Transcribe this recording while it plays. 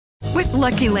With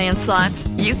Lucky Land Slots,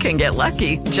 you can get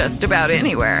lucky just about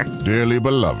anywhere. Dearly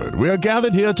beloved, we are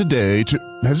gathered here today to...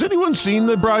 Has anyone seen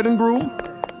the bride and groom?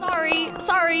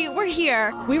 Sorry, we're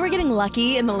here. We were getting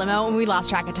lucky in the limo and we lost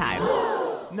track of time.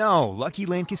 No, Lucky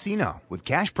Land Casino, with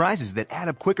cash prizes that add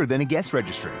up quicker than a guest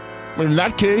registry. In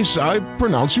that case, I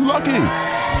pronounce you lucky.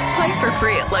 Play for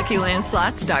free at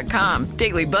LuckyLandSlots.com.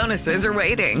 Daily bonuses are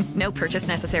waiting. No purchase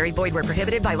necessary. Void where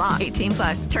prohibited by law.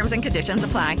 18+. Terms and conditions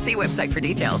apply. See website for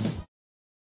details.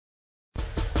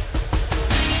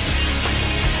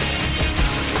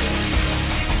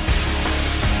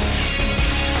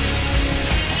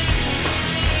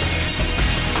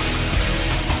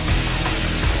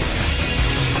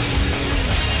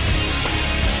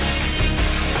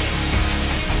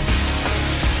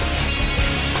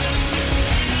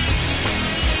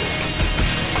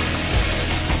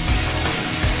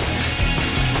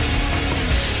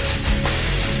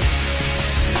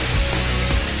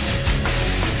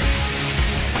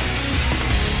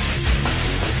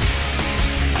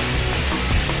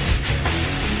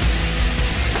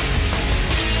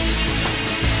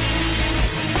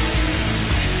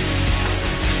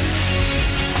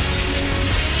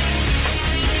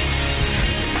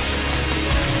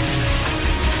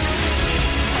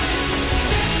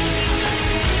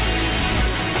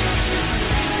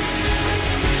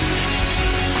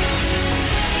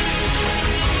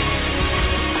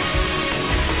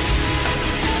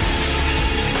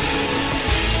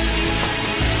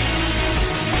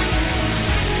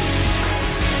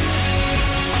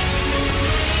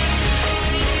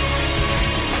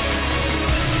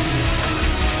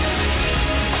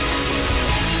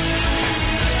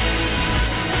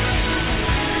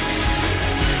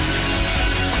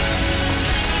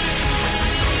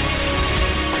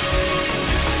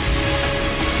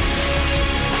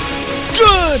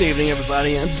 Good evening,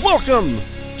 everybody, and welcome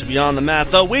to Beyond the Mat,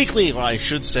 the weekly, or I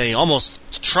should say almost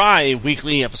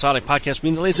tri-weekly episodic podcast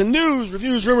bringing the latest in news,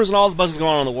 reviews, rumors, and all the buzz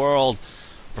going on in the world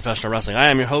of professional wrestling. I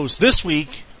am your host this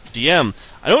week, DM.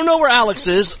 I don't know where Alex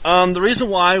is. The reason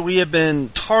why we have been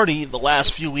tardy the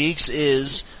last few weeks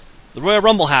is the Royal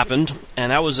Rumble happened,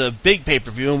 and that was a big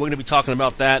pay-per-view, and we're going to be talking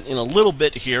about that in a little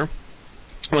bit here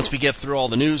once we get through all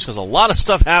the news, because a lot of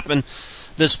stuff happened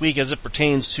this week as it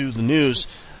pertains to the news.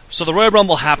 So the Royal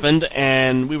Rumble happened,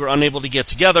 and we were unable to get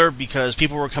together because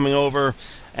people were coming over,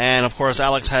 and of course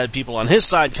Alex had people on his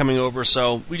side coming over,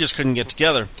 so we just couldn't get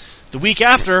together. The week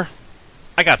after,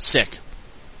 I got sick.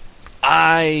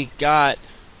 I got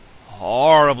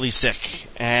horribly sick,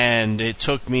 and it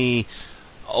took me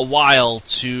a while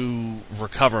to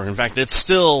recover. In fact, it's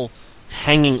still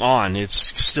hanging on.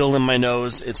 It's still in my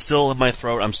nose. It's still in my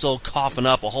throat. I'm still coughing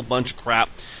up a whole bunch of crap.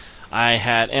 I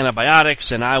had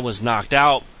antibiotics, and I was knocked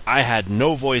out. I had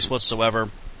no voice whatsoever.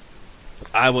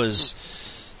 I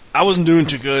wasn't doing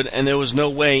too good, and there was no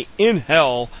way in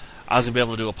hell I was going to be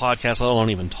able to do a podcast, let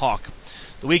alone even talk.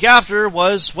 The week after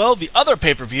was, well, the other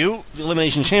pay-per-view, the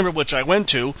Elimination Chamber, which I went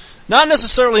to. Not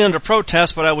necessarily under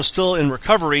protest, but I was still in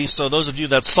recovery, so those of you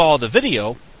that saw the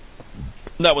video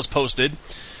that was posted,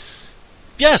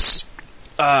 yes,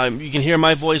 you can hear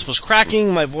my voice was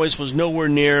cracking, my voice was nowhere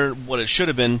near what it should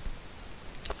have been.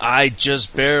 I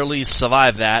just barely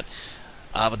survived that.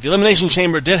 But the Elimination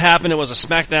Chamber did happen. It was a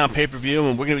Smackdown pay-per-view,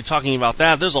 and we're going to be talking about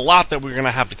that. There's a lot that we're going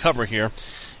to have to cover here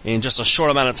in just a short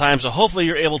amount of time, so hopefully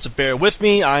you're able to bear with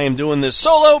me. I am doing this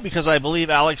solo because I believe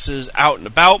Alex is out and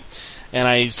about, and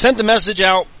I sent a message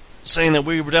out saying that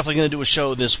we were definitely going to do a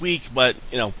show this week, but,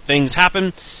 things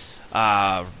happen.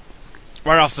 Right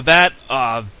off the bat,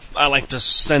 I like to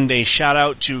send a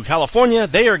shout-out to California.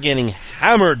 They are getting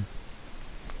hammered.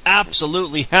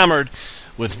 Absolutely hammered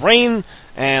with rain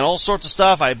and all sorts of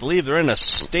stuff. I believe they're in a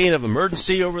state of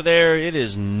emergency over there. It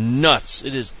is nuts.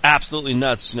 It is absolutely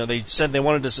nuts. They said they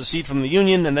wanted to secede from the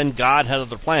Union, and then God had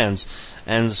other plans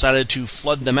and decided to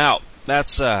flood them out.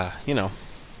 That's, that's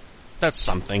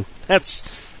something.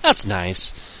 That's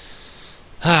nice.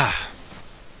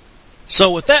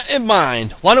 So with that in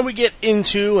mind, why don't we get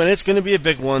into, and it's going to be a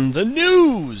big one, the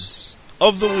news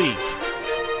of the week.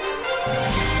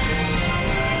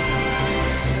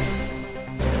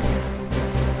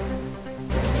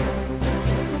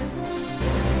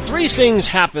 Three things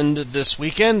happened this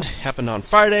weekend. Happened on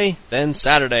Friday, then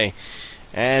Saturday.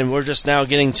 And we're just now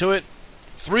getting to it.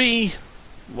 Let me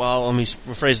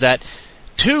rephrase that.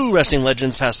 2 wrestling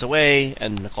legends passed away,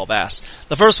 and Nicole Bass.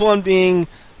 The first one being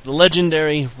the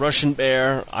legendary Russian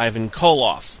Bear, Ivan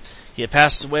Koloff. He had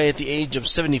passed away at the age of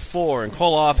 74, and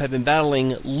Koloff had been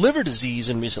battling liver disease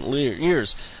in recent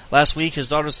years. Last week, his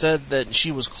daughter said that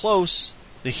she was close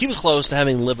he was close to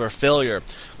having liver failure.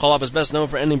 Koloff is best known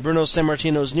for ending Bruno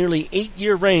Sammartino's nearly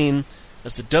 8-year reign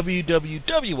as the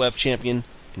WWF champion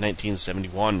in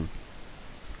 1971.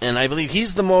 And I believe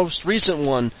he's the most recent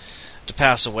one to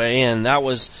pass away, and that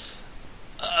was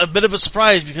a bit of a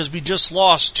surprise because we just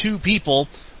lost 2 people.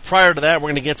 Prior to that, we're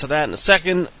going to get to that in a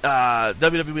second.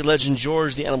 WWE legend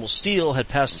George the Animal Steele had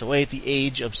passed away at the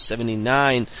age of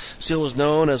 79. Steele was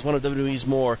known as one of WWE's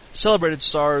more celebrated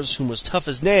stars, whom was tough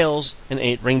as nails and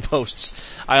ate ring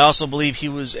posts. I also believe he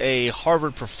was a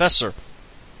Harvard professor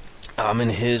in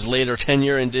his later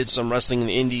tenure and did some wrestling in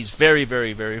the indies very,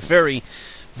 very, very, very,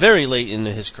 very late into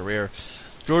his career.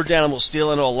 George the Animal Steele,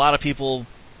 I know a lot of people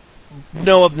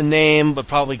know of the name, but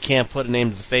probably can't put a name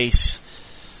to the face.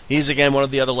 He's, again, one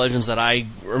of the other legends that I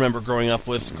remember growing up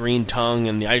with, green tongue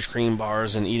and the ice cream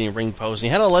bars and eating ring posts. And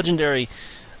he had a legendary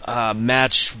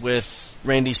match with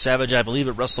Randy Savage, I believe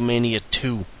at WrestleMania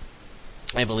 2,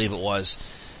 I believe it was.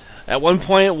 At one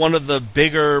point, one of the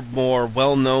bigger, more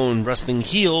well-known wrestling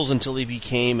heels until he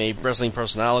became a wrestling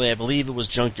personality. I believe it was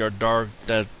Junkyard Dog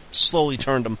that slowly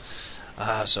turned him.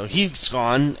 So he's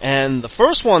gone. And the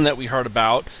first one that we heard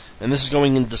about, and this is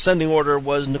going in descending order,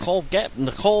 was Nicole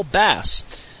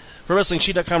Bass.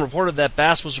 ProWrestlingSheet.com reported that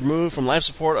Bass was removed from life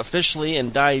support officially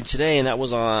and died today, and that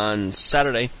was on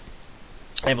Saturday,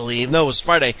 I believe. No, it was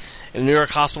Friday, in a New York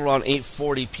hospital around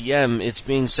 8:40 p.m. It's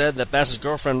being said that Bass's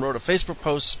girlfriend wrote a Facebook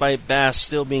post despite Bass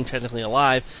still being technically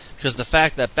alive because of the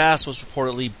fact that Bass was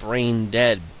reportedly brain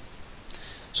dead.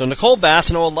 So Nicole Bass,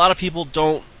 I know a lot of people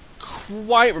don't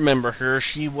quite remember her.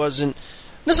 She wasn't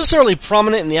necessarily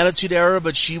prominent in the Attitude Era,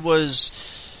 but she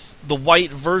was the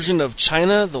white version of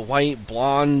Chyna, the white,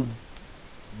 blonde,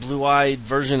 blue-eyed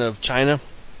version of Chyna.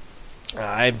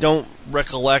 I don't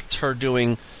recollect her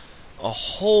doing a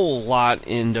whole lot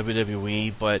in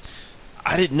WWE, but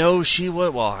I didn't know she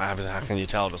was. Well, how can you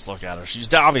tell? Just look at her.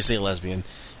 She's obviously a lesbian,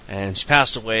 and she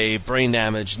passed away, brain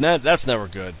damage. And that's never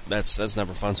good. That's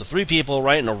never fun. So 3 people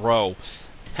right in a row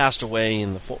passed away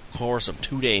in the course of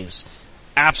 2 days.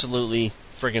 Absolutely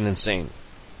friggin' insane.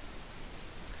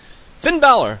 Finn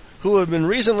Balor, who had been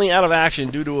recently out of action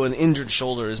due to an injured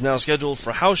shoulder, is now scheduled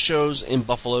for house shows in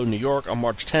Buffalo, New York on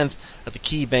March 10th at the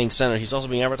Key Bank Center. He's also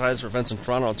being advertised for events in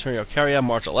Toronto, Ontario, Ontario,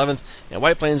 March 11th, and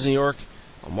White Plains, New York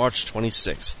on March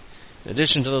 26th. In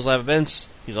addition to those live events,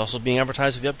 he's also being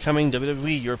advertised for the upcoming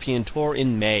WWE European Tour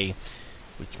in May,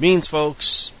 which means,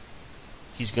 folks,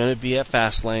 he's going to be at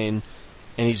Fastlane,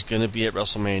 and he's going to be at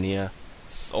WrestleMania.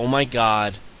 Oh my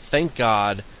God, thank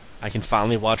God, I can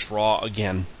finally watch Raw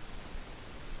again.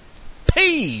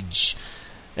 Paige!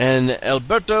 And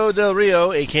Alberto Del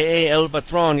Rio, a.k.a. El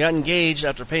Patron, got engaged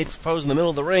after Paige proposed in the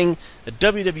middle of the ring at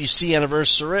WWC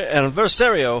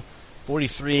Anniversario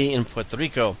 43 in Puerto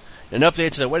Rico. In an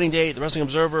update to their wedding date, the Wrestling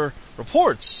Observer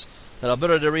reports that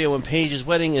Alberto Del Rio and Paige's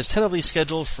wedding is tentatively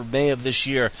scheduled for May of this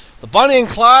year. The Bonnie and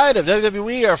Clyde of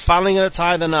WWE are finally going to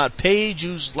tie the knot. Paige,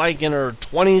 who's like in her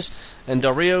 20s, and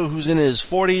Del Rio, who's in his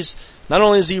 40s. Not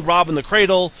only is he robbing the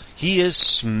cradle, he is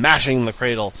smashing the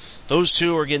cradle. Those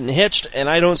two are getting hitched, and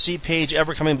I don't see Paige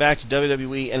ever coming back to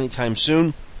WWE anytime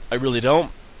soon. I really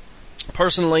don't.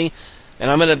 Personally, and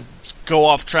I'm going to go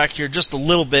off track here just a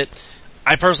little bit,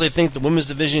 I personally think the women's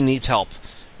division needs help.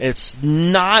 It's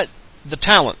not the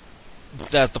talent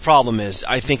that the problem is.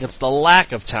 I think it's the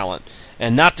lack of talent.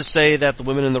 And not to say that the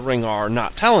women in the ring are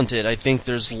not talented. I think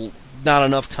there's not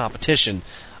enough competition.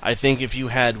 I think if you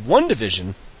had one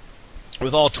division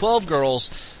with all 12 girls,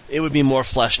 it would be more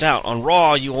fleshed out. On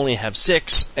Raw, you only have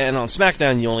 6, and on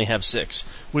Smackdown, you only have 6.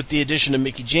 With the addition of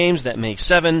Mickie James, that makes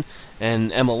 7,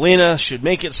 and Emelina should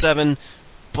make it 7,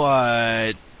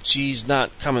 but she's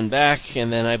not coming back.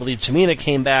 And then I believe Tamina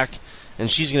came back, and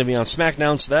she's going to be on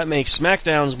SmackDown, so that makes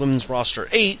SmackDown's women's roster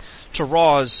 8 to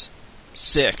Raw's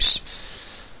 6.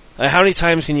 How many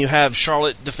times can you have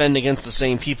Charlotte defend against the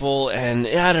same people? And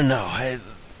I don't know.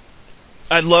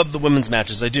 I love the women's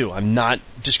matches. I do. I'm not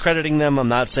discrediting them. I'm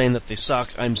not saying that they suck.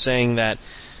 I'm saying that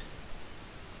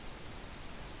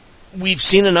we've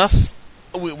seen enough.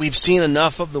 We've seen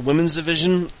enough of the women's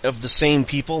division of the same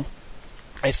people.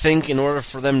 I think in order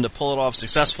for them to pull it off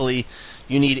successfully,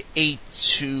 you need 8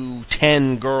 to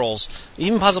 10 girls,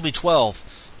 even possibly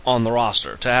 12 on the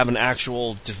roster to have an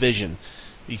actual division.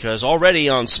 Because already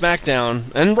on SmackDown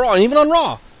and Raw, and even on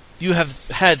Raw, you have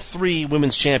had 3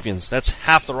 women's champions. That's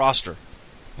half the roster.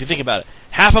 If you think about it,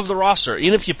 half of the roster,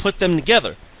 even if you put them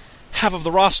together, half of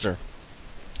the roster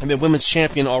have been women's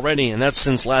champion already, and that's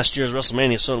since last year's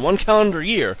WrestleMania. So in one calendar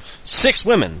year, 6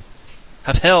 women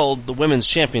have held the women's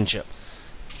championship.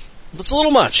 That's a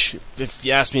little much. If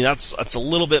you ask me, that's a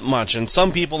little bit much. And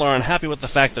some people are unhappy with the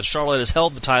fact that Charlotte has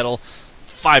held the title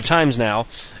 5 times now,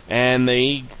 and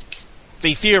they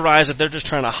theorize that they're just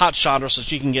trying to hotshot her so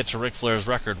she can get to Ric Flair's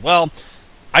record. Well,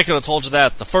 I could have told you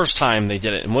that the first time they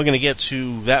did it, and we're going to get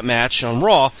to that match on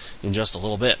Raw in just a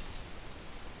little bit.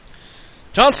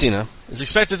 John Cena is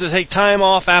expected to take time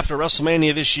off after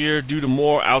WrestleMania this year due to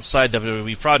more outside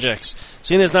WWE projects.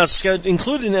 Cena is not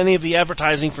included in any of the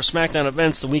advertising for SmackDown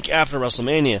events the week after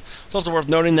WrestleMania. It's also worth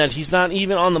noting that he's not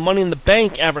even on the Money in the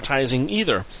Bank advertising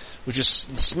either, which is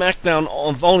the SmackDown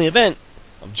only event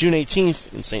of June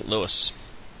 18th in St. Louis.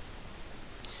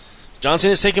 John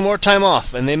Cena is taking more time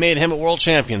off, and they made him a world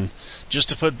champion just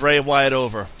to put Bray Wyatt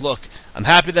over. Look, I'm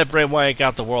happy that Bray Wyatt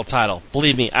got the world title.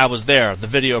 Believe me, I was there. The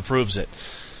video proves it.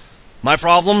 My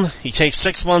problem, he takes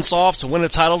 6 months off to win a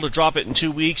title to drop it in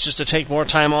 2 weeks just to take more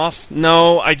time off.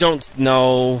 No, I don't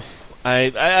know.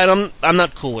 I'm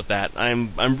not cool with that. I'm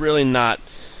really not.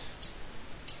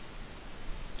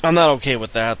 I'm not okay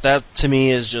with that. That, to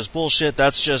me, is just bullshit.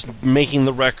 That's just making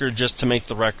the record just to make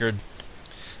the record.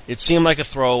 It seemed like a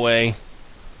throwaway.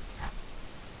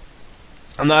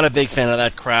 I'm not a big fan of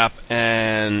that crap,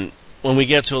 and when we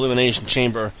get to Elimination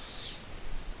Chamber,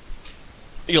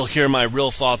 you'll hear my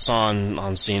real thoughts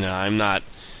on Cena. I'm not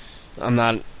going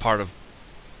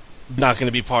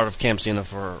to be part of Camp Cena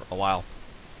for a while.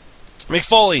 Mick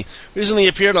Foley recently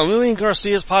appeared on Lillian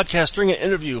Garcia's podcast. During an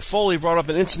interview, Foley brought up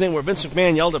an incident where Vince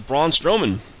McMahon yelled at Braun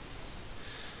Strowman.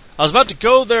 I was about to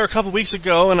go there a couple weeks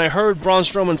ago, and I heard Braun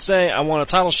Strowman say, "I want a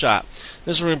title shot."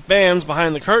 Mr. McMahon's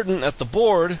behind the curtain at the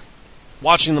board,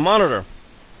 watching the monitor,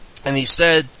 and he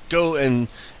said, "Go," and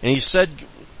he said,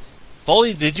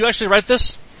 "Foley, did you actually write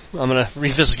this?" I'm going to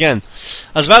read this again.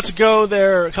 I was about to go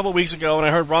there a couple weeks ago, and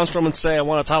I heard Braun Strowman say, "I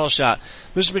want a title shot."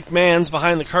 Mr. McMahon's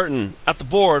behind the curtain at the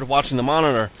board, watching the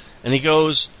monitor, and he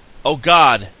goes, "Oh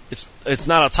God, it's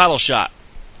not a title shot."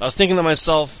 I was thinking to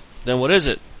myself, then what is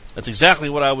it? That's exactly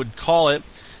what I would call it,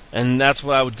 and that's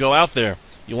what I would go out there.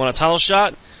 You want a title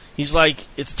shot? He's like,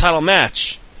 it's a title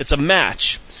match. It's a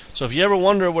match. So if you ever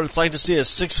wonder what it's like to see a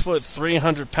 6',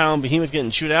 300-pound behemoth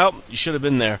getting chewed out, you should have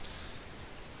been there.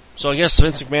 So I guess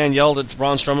Vince McMahon yelled at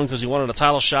Braun Strowman because he wanted a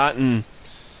title shot, and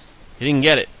he didn't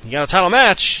get it. He got a title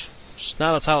match, just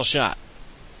not a title shot.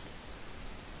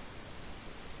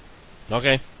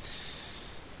 Okay.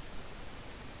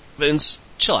 Vince,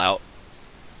 chill out.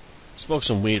 Smoke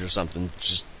some weed or something.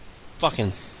 Just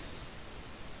fucking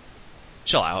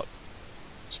chill out.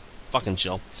 Just fucking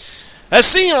chill. As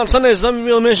seen on Sunday's WWE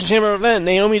Elimination Chamber event,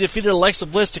 Naomi defeated Alexa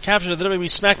Bliss to capture the WWE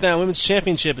SmackDown Women's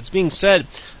Championship. It's being said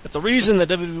that the reason that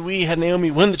WWE had Naomi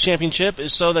win the championship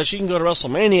is so that she can go to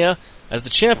WrestleMania as the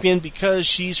champion because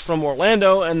she's from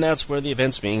Orlando and that's where the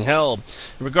event's being held.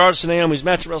 In regards to Naomi's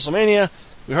match at WrestleMania,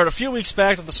 we heard a few weeks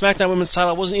back that the SmackDown Women's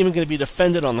title wasn't even going to be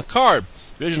defended on the card.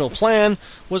 The original plan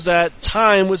was that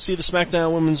Time would see the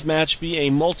SmackDown Women's match be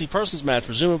a multi-persons match,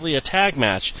 presumably a tag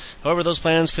match. However, those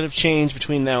plans could have changed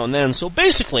between now and then. So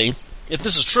basically, if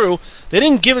this is true, they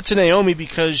didn't give it to Naomi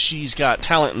because she's got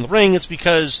talent in the ring. It's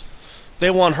because they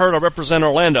want her to represent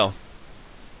Orlando,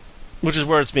 which is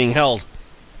where it's being held.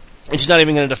 And she's not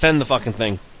even going to defend the fucking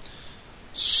thing.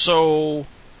 So,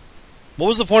 what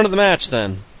was the point of the match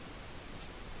then?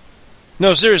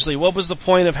 No, seriously, what was the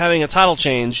point of having a title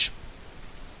change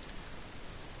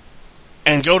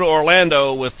and go to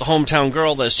Orlando with the hometown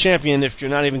girl as champion if you're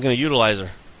not even going to utilize her?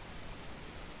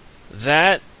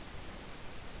 That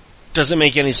doesn't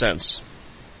make any sense.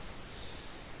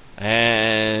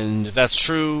 And if that's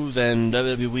true, then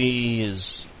WWE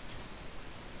is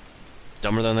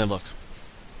dumber than they look.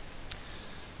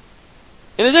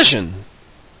 In addition,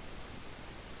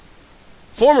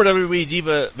 former WWE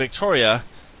diva Victoria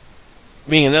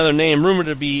being another name rumored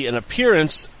to be an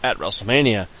appearance at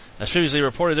WrestleMania. As previously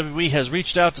reported, WWE has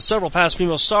reached out to several past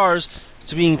female stars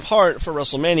to being part for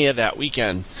WrestleMania that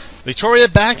weekend. Victoria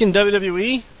back in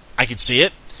WWE? I could see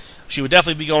it. She would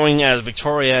definitely be going as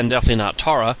Victoria and definitely not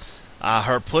Tara.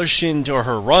 Her push into, or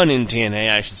her run in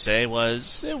TNA, I should say,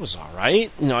 was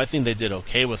alright. You know, I think they did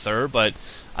okay with her, but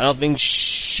I don't think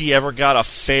she ever got a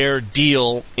fair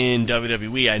deal in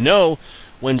WWE. I know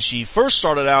when she first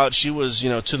started out, she was,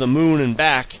 to the moon and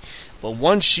back. But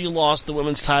once she lost the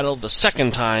women's title the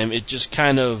second time, it just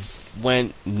kind of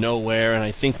went nowhere, and I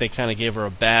think they kind of gave her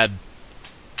a bad,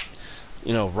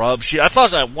 rub. I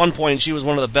thought at one point she was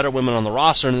one of the better women on the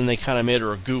roster, and then they kind of made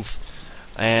her a goof,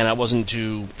 and I wasn't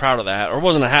too proud of that, or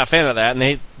wasn't a half fan of that, and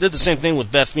they did the same thing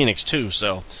with Beth Phoenix too,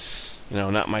 so,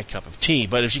 not my cup of tea.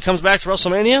 But if she comes back to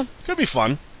WrestleMania, it could be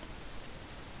fun.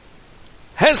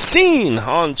 As seen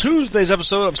on Tuesday's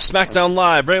episode of Smackdown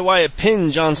Live, Bray Wyatt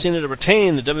pinned John Cena to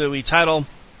retain the WWE title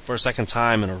for a second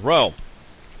time in a row.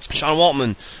 Sean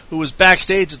Waltman, who was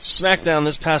backstage at Smackdown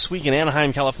this past week in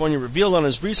Anaheim, California, revealed on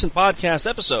his recent podcast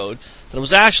episode that it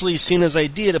was actually Cena's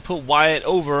idea to put Wyatt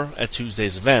over at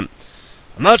Tuesday's event.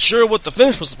 I'm not sure what the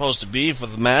finish was supposed to be for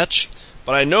the match,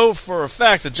 but I know for a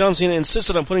fact that John Cena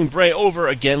insisted on putting Bray over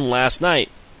again last night.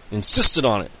 Insisted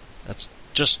on it.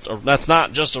 That's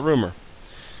not just a rumor.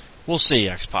 We'll see,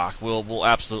 X-Pac. We'll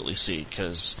absolutely see,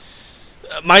 because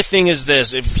my thing is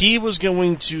this: if he was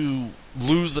going to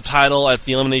lose the title at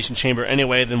the Elimination Chamber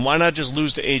anyway, then why not just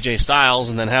lose to AJ Styles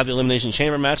and then have the Elimination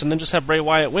Chamber match and then just have Bray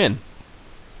Wyatt win?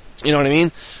 You know what I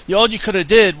mean? All you could have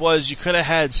did was you could have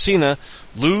had Cena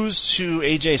lose to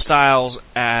AJ Styles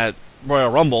at Royal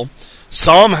Rumble,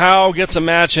 somehow gets a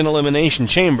match in Elimination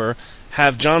Chamber,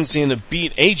 have John Cena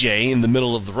beat AJ in the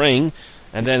middle of the ring,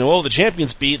 and then, the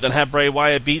champion's beat, then have Bray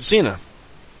Wyatt beat Cena.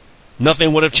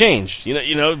 Nothing would have changed.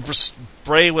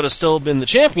 Bray would have still been the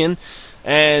champion,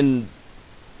 and,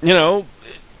 you know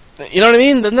what I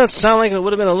mean? Doesn't that sound like it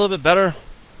would have been a little bit better?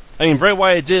 I mean, Bray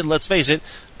Wyatt did, let's face it,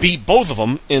 beat both of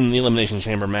them in the Elimination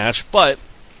Chamber match, but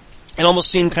it almost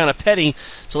seemed kind of petty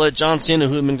to let John Cena,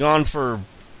 who had been gone for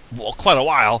quite a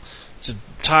while, to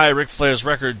tie Ric Flair's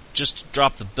record, just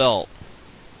drop the belt.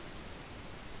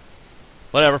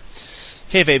 Whatever.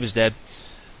 Kayfabe is dead.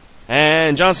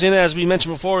 And John Cena, as we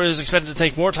mentioned before, is expected to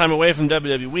take more time away from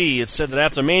WWE. It's said that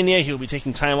after Mania, he will be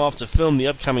taking time off to film the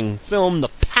upcoming film, The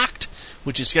Pact,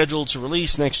 which is scheduled to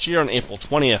release next year on April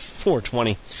 20th,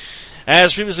 420.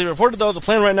 As previously reported, though, the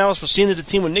plan right now is for Cena to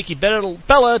team with Nikki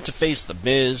Bella to face The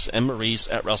Miz and Maurice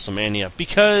at WrestleMania,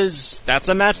 because that's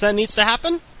a match that needs to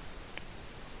happen?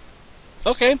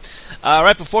 Okay.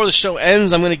 Right before the show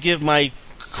ends, I'm going to give my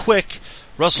quick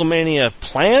WrestleMania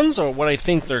plans, or what I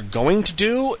think they're going to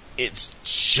do. It's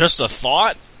just a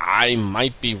thought. I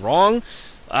might be wrong.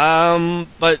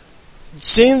 But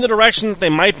seeing the direction that they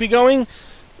might be going,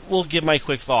 we'll give my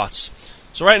quick thoughts.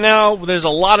 So right now, there's a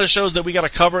lot of shows that we got to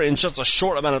cover in just a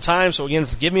short amount of time, so again,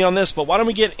 forgive me on this, but why don't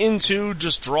we get into,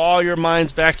 just draw your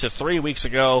minds back to 3 weeks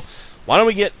ago, why don't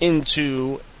we get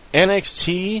into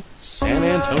NXT San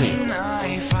Antonio.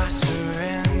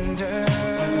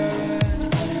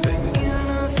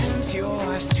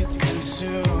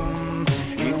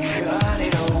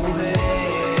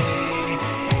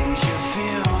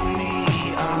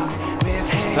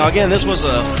 Now again, this was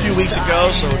a few weeks ago,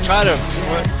 so try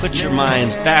to put your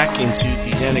minds back into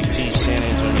the NXT San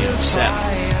Antonio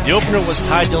set. The opener was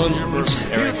Ty Dillinger versus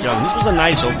Eric Young. This was a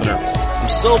nice opener. I'm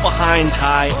still behind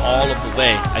Ty all of the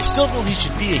way. I still feel he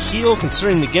should be a heel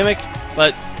considering the gimmick,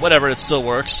 but whatever, it still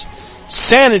works.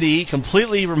 Sanity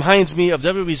completely reminds me of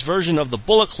WWE's version of the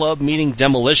Bullet Club meeting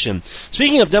Demolition.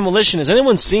 Speaking of Demolition, has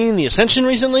anyone seen The Ascension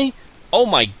recently? Oh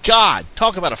my god,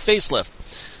 talk about a facelift.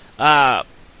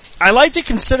 I liked it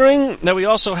considering that we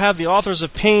also have the Authors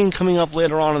of Pain coming up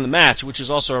later on in the match, which is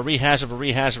also a rehash of a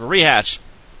rehash of a rehash.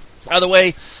 Either way,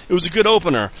 it was a good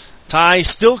opener. Ty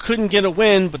still couldn't get a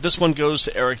win, but this one goes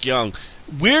to Eric Young.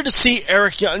 Weird to see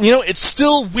Eric Young. It's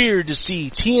still weird to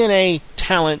see TNA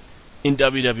talent in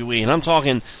WWE, and I'm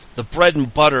talking the bread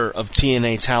and butter of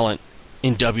TNA talent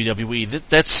in WWE.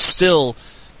 That's still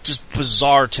just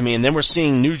bizarre to me. And then we're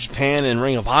seeing New Japan and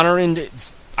Ring of Honor, and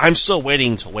I'm still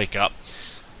waiting to wake up.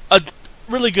 A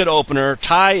really good opener.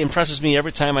 Ty impresses me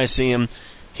every time I see him.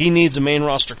 He needs a main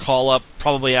roster call-up,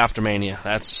 probably after Mania.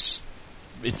 It's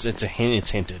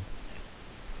hinted.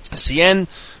 Cien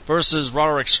versus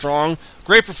Roderick Strong.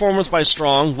 Great performance by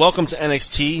Strong. Welcome to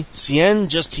NXT.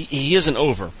 Cien, he isn't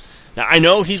over. Now, I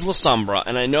know he's La Sombra,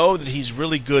 and I know that he's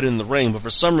really good in the ring, but for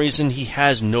some reason, he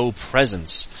has no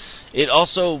presence. It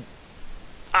also,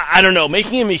 I don't know,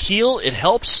 making him a heel, it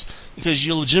helps, because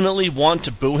you legitimately want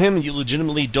to boo him, and you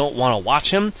legitimately don't want to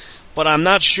watch him, but I'm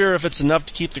not sure if it's enough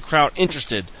to keep the crowd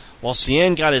interested. While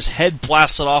Cien got his head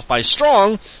blasted off by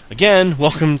Strong, again,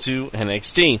 welcome to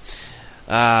NXT.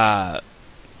 I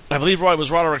believe it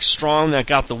was Roderick Strong that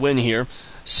got the win here.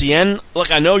 Cien, look,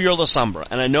 I know you're La Sombra,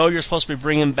 and I know you're supposed to be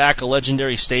bringing back a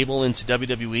legendary stable into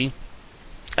WWE.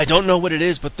 I don't know what it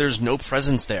is, but there's no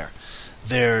presence there.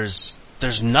 There's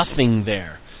nothing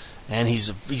there. And he's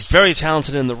very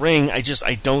talented in the ring. I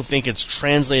don't think it's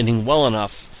translating well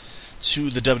enough to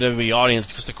the WWE audience,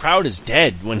 because the crowd is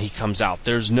dead when he comes out.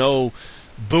 There's no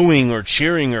booing or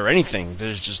cheering or anything.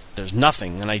 There's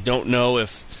nothing, and I don't know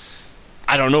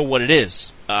what it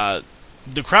is.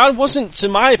 The crowd wasn't, to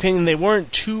my opinion, they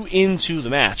weren't too into the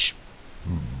match.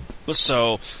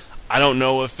 So, I don't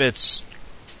know if it's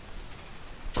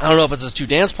the two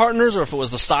dance partners or if it was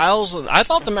the styles. I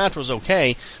thought the match was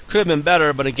okay. Could have been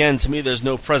better, but again, to me, there's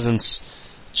no presence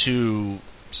to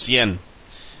Cien.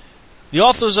 The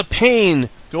Authors of Pain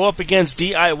go up against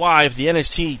DIY for the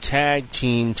NXT Tag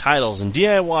Team titles. And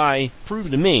DIY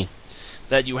proved to me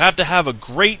that you have to have a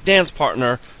great dance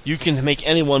partner. You can make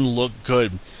anyone look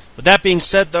good. With that being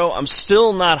said, though, I'm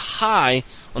still not high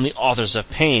on the Authors of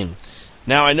Pain.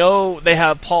 Now, I know they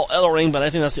have Paul Ellering, but I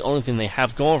think that's the only thing they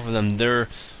have going for them. They're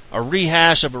a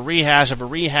rehash of a rehash of a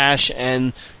rehash,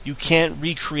 and you can't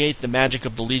recreate the magic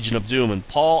of the Legion of Doom. And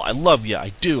Paul, I love you.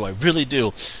 I do. I really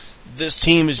do. This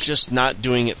team is just not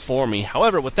doing it for me.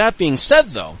 However, with that being said,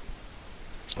 though,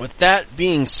 the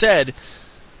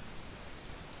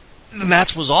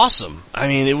match was awesome. I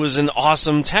mean, it was an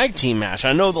awesome tag team match.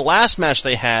 I know the last match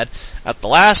they had at the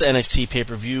last NXT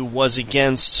pay-per-view was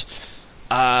against,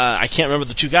 I can't remember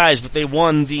the two guys, but they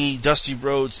won the Dusty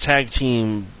Rhodes tag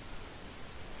team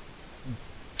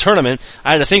tournament.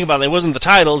 I had to think about it. It wasn't the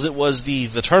titles, it was the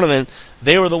tournament.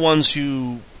 They were the ones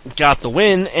who got the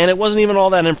win, and it wasn't even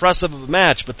all that impressive of a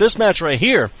match. But this match right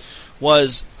here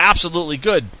was absolutely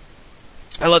good.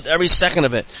 I loved every second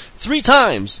of it. Three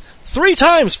times,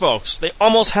 folks. They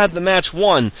almost had the match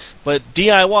won, but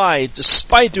DIY,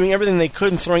 despite doing everything they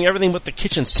could and throwing everything but the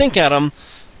kitchen sink at them,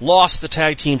 lost the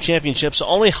tag team championship, so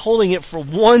only holding it for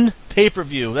one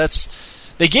pay-per-view.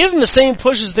 They gave them the same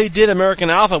push as they did American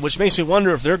Alpha, which makes me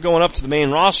wonder if they're going up to the main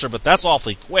roster, but that's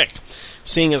awfully quick,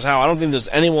 seeing as how I don't think there's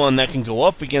anyone that can go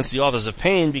up against the Authors of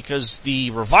Pain, because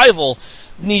the Revival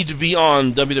need to be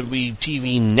on WWE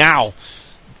TV now.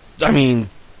 I mean,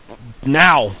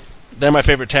 now. They're my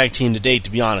favorite tag team to date,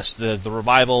 to be honest. The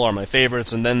Revival are my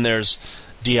favorites, and then there's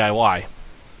DIY.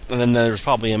 And then there's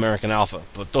probably American Alpha.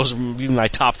 But those are even my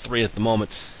top three at the moment.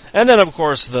 And then, of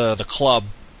course, the Club.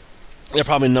 They're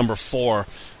probably number 4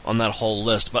 on that whole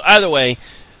list. But either way,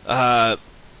 a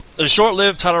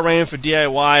short-lived title reign for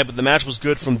DIY, but the match was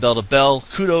good from bell to bell.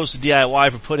 Kudos to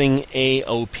DIY for putting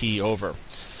AOP over.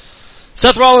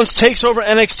 Seth Rollins takes over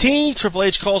NXT. Triple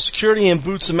H calls security and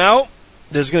boots him out.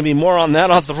 There's going to be more on that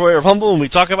on the Royal Rumble when we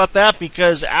talk about that,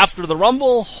 because after the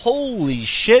Rumble, holy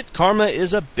shit, karma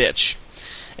is a bitch.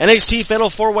 NXT Fatal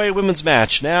 4-Way Women's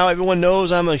Match. Now, everyone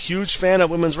knows I'm a huge fan of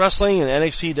women's wrestling, and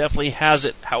NXT definitely has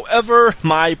it. However,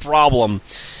 my problem.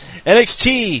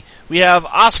 NXT, we have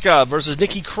Asuka versus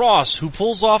Nikki Cross, who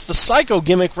pulls off the Psycho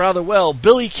gimmick rather well.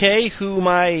 Billie Kay, whom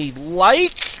I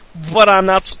like, but I'm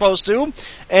not supposed to.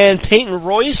 And Peyton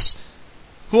Royce,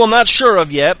 who I'm not sure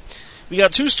of yet. We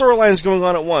got two storylines going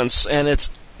on at once, and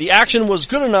the action was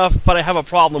good enough, but I have a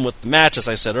problem with the match, as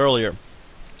I said earlier.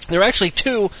 There are actually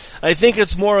two. I think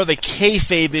it's more of a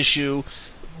kayfabe issue,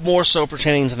 more so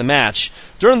pertaining to the match.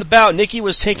 During the bout, Nikki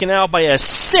was taken out by a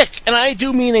sick, and I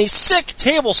do mean a sick,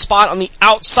 table spot on the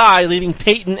outside, leaving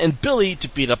Peyton and Billie to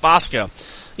beat up Asuka.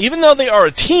 Even though they are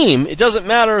a team, it doesn't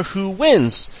matter who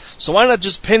wins, so why not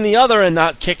just pin the other and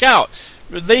not kick out?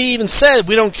 They even said,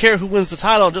 we don't care who wins the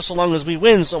title just so long as we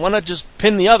win, so why not just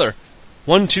pin the other?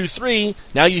 1, 2, 3,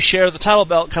 now you share the title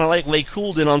belt, kind of like Lay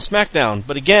Cool did on Smackdown.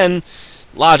 But again,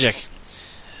 logic.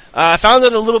 I found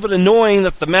it a little bit annoying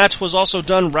that the match was also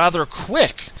done rather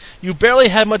quick. You barely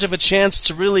had much of a chance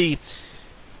to really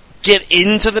get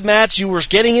into the match. You were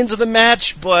getting into the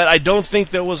match, but I don't think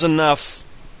there was enough.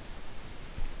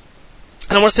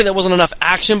 I don't want to say there wasn't enough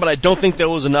action, but I don't think there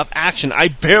was enough action. I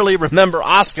barely remember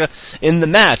Asuka in the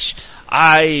match.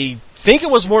 I think it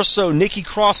was more so Nikki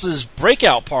Cross's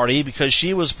breakout party, because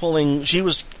she was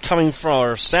coming for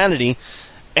her sanity,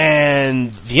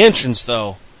 and the entrance,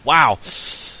 though, wow.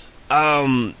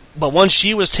 But once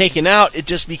she was taken out, it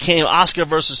just became Asuka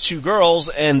versus two girls,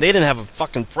 and they didn't have a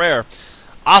fucking prayer.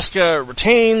 Asuka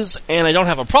retains, and I don't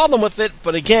have a problem with it,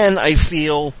 but again, I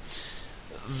feel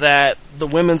that the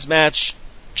women's match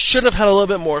should have had a little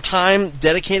bit more time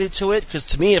dedicated to it, because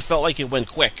to me it felt like it went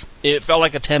quick. It felt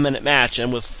like a 10-minute match,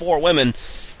 and with 4 women,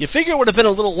 you figure it would have been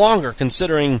a little longer,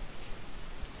 considering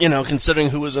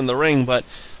who was in the ring. But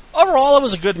overall, it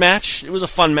was a good match. It was a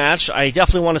fun match. I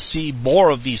definitely want to see more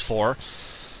of these 4.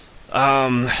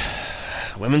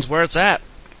 Women's where it's at.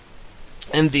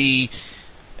 And the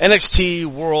NXT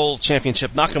World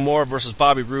Championship, Nakamura versus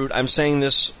Bobby Roode. I'm saying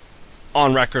this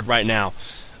on record right now.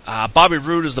 Bobby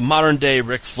Roode is the modern-day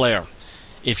Ric Flair.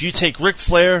 If you take Ric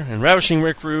Flair and Ravishing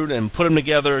Rick Rude and put them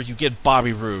together, you get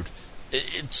Bobby Roode.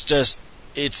 It's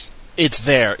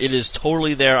there. It is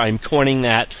totally there. I'm coining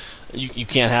that. You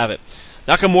can't have it.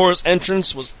 Nakamura's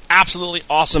entrance was absolutely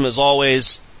awesome, as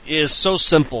always. It is so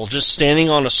simple, just standing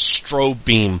on a strobe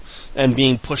beam and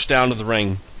being pushed down to the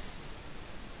ring.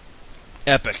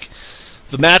 Epic.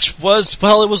 The match was,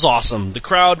 well, it was awesome. The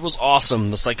crowd was awesome.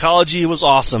 The psychology was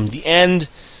awesome. The end,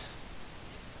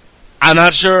 I'm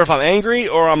not sure if I'm angry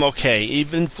or I'm okay.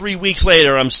 Even 3 weeks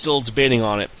later, I'm still debating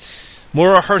on it.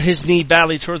 Mora hurt his knee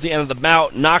badly towards the end of the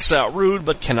bout, knocks out Rude,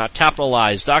 but cannot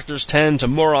capitalize. Doctors tend to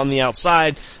Mora on the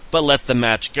outside, but let the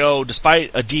match go.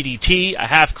 Despite a DDT, a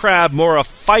half crab, Mora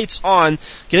fights on,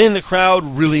 getting the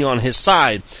crowd really on his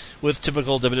side, with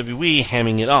typical WWE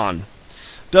hamming it on.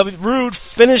 Rude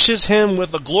finishes him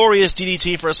with a glorious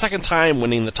DDT for a second time,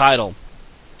 winning the title.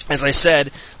 As I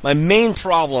said, my main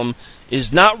problem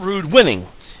is not Rude winning.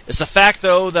 It's the fact,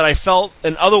 though, that I felt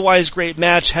an otherwise great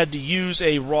match had to use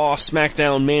a Raw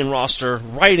SmackDown main roster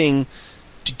writing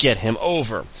to get him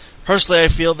over. Personally, I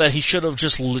feel that he should have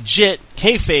just legit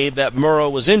kayfabe that Mura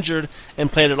was injured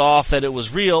and played it off that it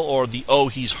was real or the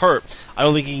he's hurt. I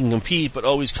don't think he can compete, but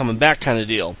he's coming back kind of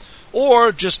deal.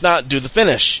 Or just not do the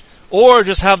finish. Or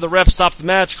just have the ref stop the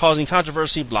match, causing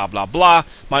controversy, blah, blah, blah.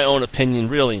 My own opinion,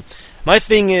 really. My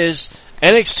thing is,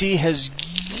 NXT has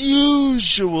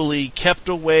usually kept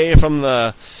away from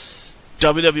the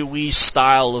WWE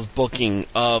style of booking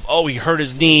of, he hurt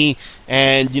his knee,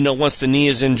 and, once the knee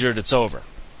is injured, it's over.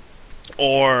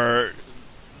 Or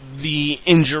the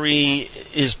injury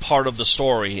is part of the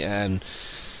story. And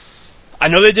I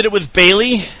know they did it with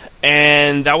Bayley,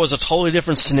 and that was a totally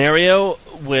different scenario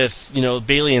with,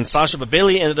 Bayley and Sasha, but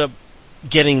Bayley ended up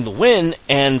getting the win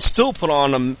and still put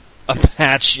on a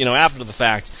match, after the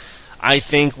fact. I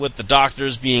think with the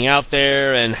doctors being out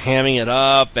there and hamming it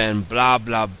up and blah,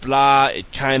 blah, blah,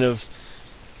 it kind of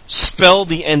spelled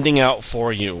the ending out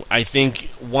for you. I think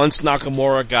once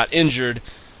Nakamura got injured,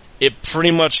 it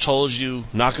pretty much told you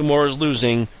Nakamura's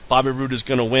losing, Bobby Roode is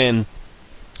going to win.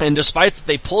 And despite that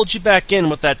they pulled you back in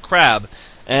with that crab,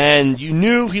 and you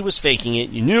knew he was faking it,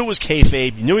 you knew it was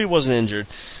kayfabe, you knew he wasn't injured,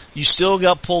 you still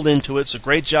got pulled into it, so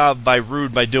great job by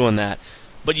Roode by doing that.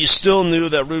 But you still knew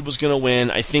that Roode was going to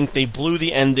win. I think they blew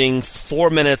the ending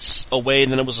 4 minutes away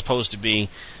than it was supposed to be,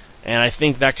 and I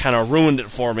think that kind of ruined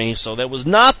it for me. So that was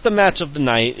not the match of the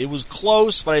night. It was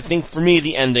close, but I think for me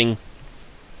the ending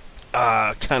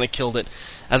kind of killed it.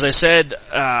 As I said,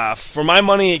 for my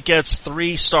money it gets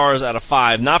 3 stars out of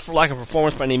 5. Not for lack of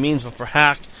performance by any means, but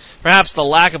perhaps the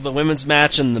lack of the women's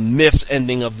match and the miffed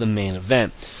ending of the main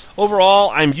event.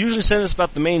 Overall, I'm usually saying this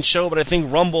about the main show, but I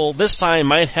think Rumble this time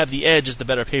might have the edge as the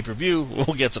better pay-per-view.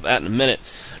 We'll get to that in a minute.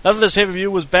 Not that this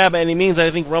pay-per-view was bad by any means. I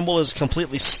think Rumble is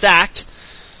completely stacked,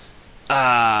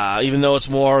 even though it's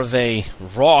more of a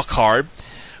Raw card.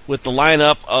 With the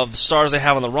lineup of the stars they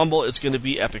have on the Rumble, it's going to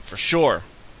be epic for sure.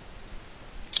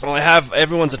 Well, I have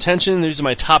everyone's attention. These are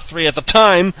my top 3 at the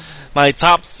time. My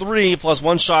top 3 plus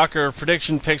 1 shocker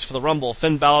prediction picks for the Rumble: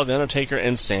 Finn Balor, The Undertaker,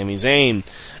 and Sami Zayn.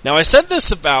 Now, I said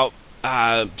this about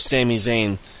Sami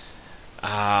Zayn.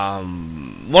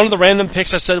 One of the random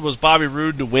picks I said was Bobby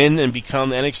Roode to win and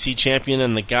become NXT champion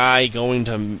and the guy going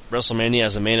to WrestleMania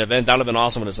as a main event. That would have been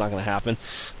awesome, but it's not going to happen.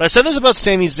 But I said this about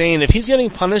Sami Zayn. If he's getting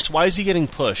punished, why is he getting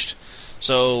pushed?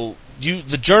 So,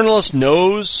 the journalist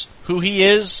knows who he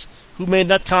is. Who made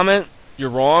that comment? You're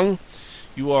wrong.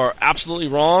 You are absolutely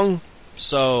wrong.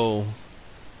 So,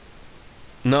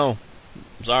 no.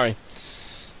 I'm sorry.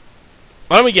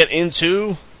 Why don't we get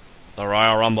into the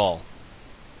Royal Rumble?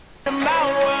 We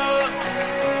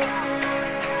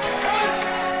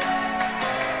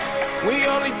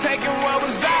only taking what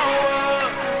was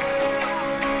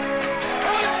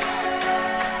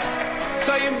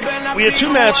We had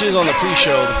 2 matches on the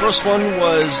pre-show. The first one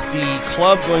was the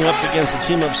Club going up against the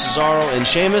team of Cesaro and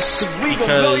Sheamus,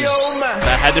 because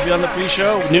that had to be on the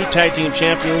pre-show. New tag team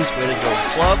champions, way to go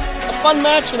Club. A fun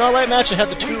match, an alright match. It had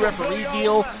the 2-referee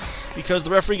deal, because the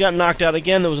referee got knocked out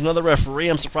again. There was another referee.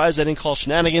 I'm surprised they didn't call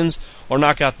shenanigans or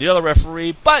knock out the other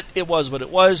referee, but it was what it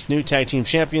was. New tag team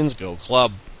champions, go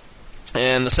Club.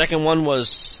 And the second one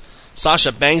was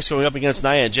Sasha Banks going up against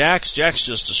Nia Jax. Jax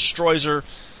just destroys her.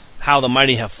 How the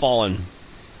mighty have fallen.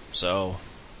 So,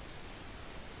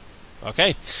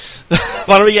 okay.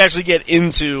 Why don't we actually get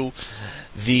into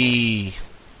the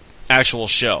actual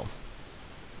show?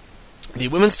 The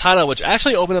women's title, which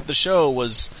actually opened up the show,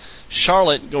 was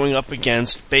Charlotte going up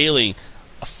against Bayley.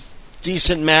 A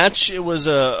decent match. It was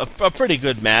a pretty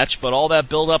good match, but all that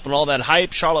build-up and all that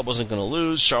hype, Charlotte wasn't going to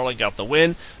lose. Charlotte got the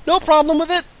win. No problem with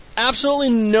it.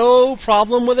 Absolutely no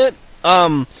problem with it.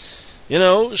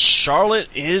 Charlotte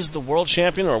is the world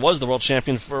champion, or was the world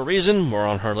champion for a reason. More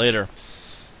on her later.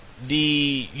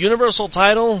 The Universal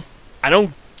title, I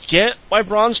don't get why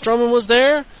Braun Strowman was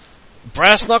there.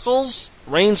 Brass knuckles,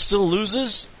 Reigns still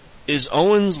loses. Is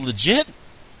Owens legit?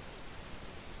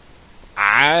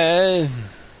 I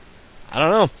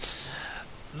don't know.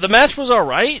 The match was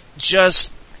alright,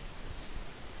 just,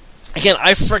 again,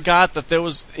 I forgot that there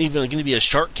was even going to be a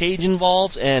shark cage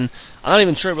involved, and I'm not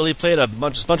even sure it really played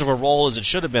as much of a role as it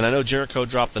should have been. I know Jericho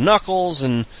dropped the knuckles,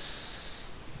 and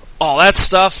all that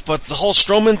stuff, but the whole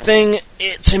Strowman thing,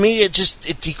 to me, it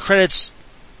decredits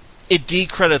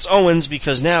Owens,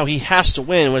 because now he has to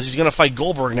win. As he's going to fight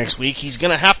Goldberg next week, he's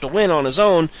going to have to win on his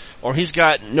own, or he's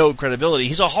got no credibility.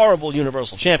 He's a horrible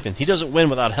Universal Champion. He doesn't win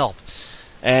without help.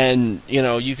 And,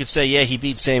 you could say, yeah, he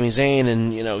beat Sami Zayn,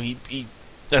 and, he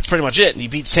that's pretty much it. He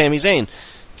beat Sami Zayn.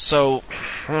 So,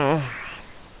 I don't know.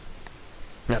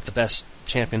 Not the best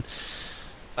champion.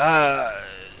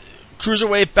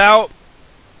 Cruiserweight bout.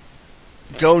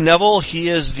 Go Neville. He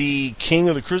is the king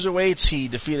of the cruiserweights. He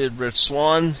defeated Rich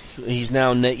Swann. He's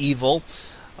now Evil,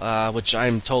 which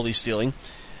I'm totally stealing.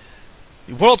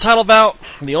 The world title bout.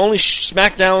 The only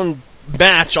SmackDown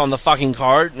match on the fucking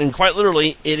card. And quite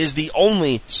literally, it is the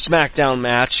only SmackDown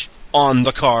match on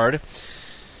the card.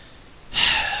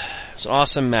 It's an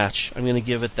awesome match. I'm going to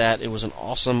give it that. It was an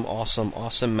awesome, awesome,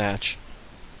 awesome match.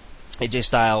 AJ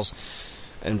Styles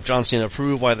and John Cena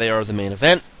prove why they are the main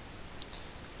event.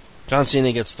 John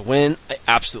Cena gets the win. I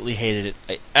absolutely hated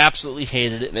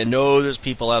it. And I know there's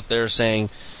people out there saying,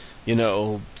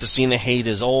 the Cena hate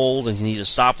is old and you need to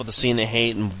stop with the Cena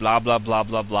hate and blah, blah, blah,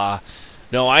 blah, blah.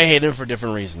 No, I hate him for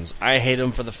different reasons. I hate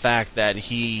him for the fact that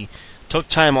he took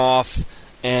time off,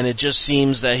 and it just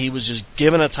seems that he was just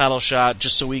given a title shot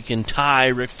just so he can tie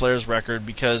Ric Flair's record,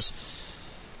 because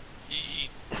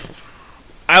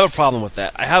I have a problem with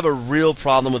that. I have a real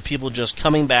problem with people just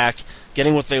coming back,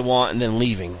 getting what they want, and then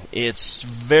leaving. It's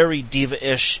very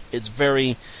Diva-ish. It's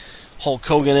very Hulk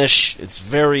Hogan-ish. It's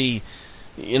very,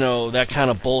 that kind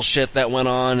of bullshit that went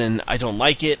on, and I don't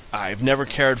like it. I've never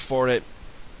cared for it.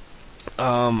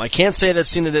 I can't say that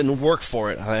Cena didn't work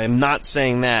for it. I'm not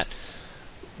saying that.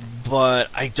 But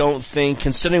I don't think,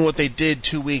 considering what they did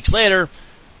 2 weeks later,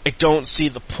 I don't see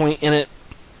the point in it.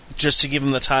 Just to give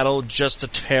him the title, just to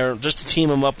team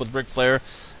him up with Ric Flair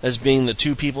as being the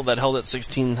two people that held it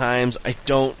 16 times. I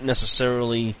don't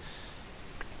necessarily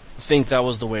think that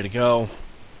was the way to go.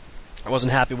 I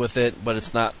wasn't happy with it, but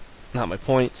it's not my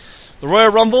point. The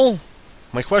Royal Rumble,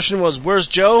 my question was, where's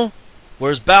Joe?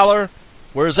 Where's Balor?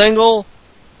 Where's Angle?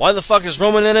 Why the fuck is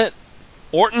Roman in it?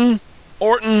 Orton.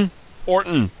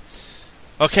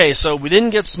 Okay, so we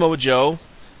didn't get Samoa Joe.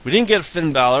 We didn't get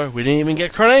Finn Balor. We didn't even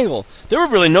get Kurt Angle. There were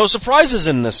really no surprises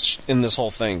in this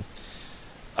whole thing.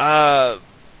 My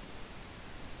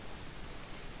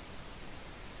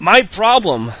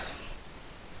problem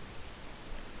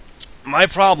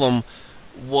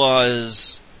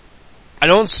was, I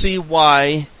don't see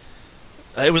why.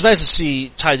 It was nice to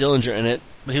see Ty Dillinger in it,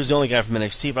 but he was the only guy from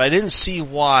NXT. But I didn't see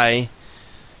why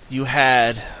you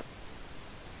had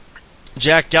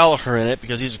Jack Gallagher in it,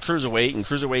 because he's a cruiserweight, and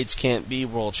cruiserweights can't be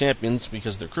world champions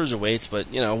because they're cruiserweights,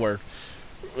 but, we're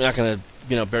not going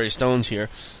to, bury stones here.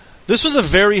 This was a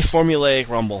very formulaic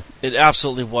Rumble. It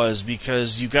absolutely was,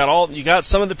 because you got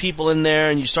some of the people in there,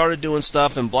 and you started doing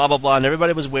stuff, and blah, blah, blah, and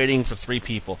everybody was waiting for three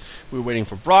people. We were waiting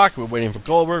for Brock, we were waiting for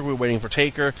Goldberg, we were waiting for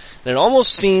Taker, and it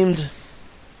almost seemed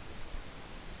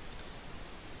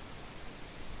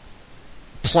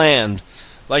planned.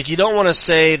 Like, you don't want to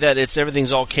say that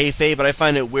everything's all kayfabe, but I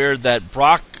find it weird that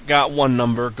Brock got one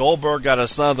number, Goldberg got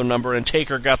another number, and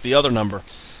Taker got the other number.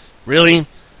 Really?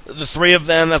 The three of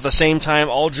them at the same time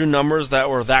all drew numbers that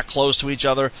were that close to each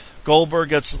other.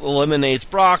 Goldberg eliminates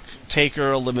Brock,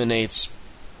 Taker eliminates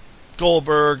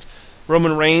Goldberg,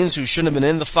 Roman Reigns, who shouldn't have been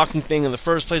in the fucking thing in the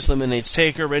first place, eliminates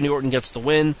Taker, Randy Orton gets the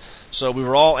win. So we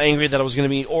were all angry that it was going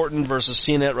to be Orton versus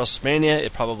Cena at WrestleMania.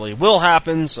 It probably will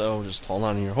happen, so just hold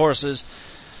on to your horses.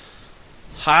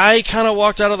 I kind of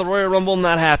walked out of the Royal Rumble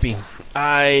not happy.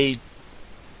 I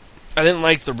didn't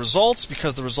like the results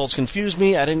because the results confused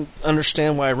me. I didn't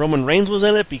understand why Roman Reigns was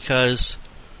in it, because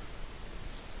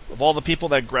of all the people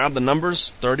that grabbed the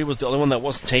numbers, 30 was the only one that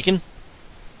wasn't taken.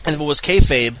 And if it was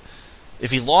kayfabe, if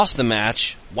he lost the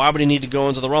match, why would he need to go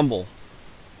into the Rumble?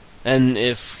 And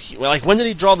when did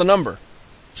he draw the number?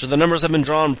 Should the numbers have been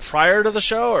drawn prior to the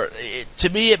show? To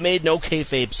me, it made no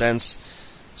kayfabe sense.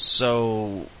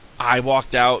 So I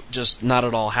walked out just not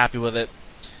at all happy with it.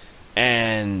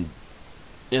 And,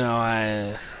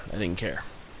 I didn't care.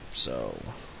 So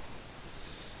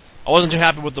I wasn't too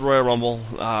happy with the Royal Rumble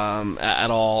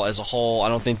at all as a whole. I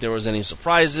don't think there was any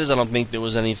surprises. I don't think there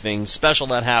was anything special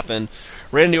that happened.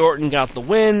 Randy Orton got the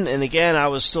win, and again, I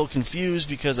was still confused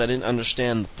because I didn't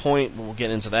understand the point, but we'll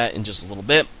get into that in just a little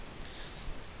bit.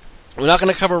 We're not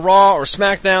going to cover Raw or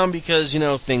SmackDown because,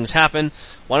 things happen.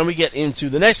 Why don't we get into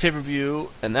the next pay-per-view,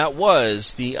 and that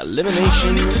was the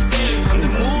Elimination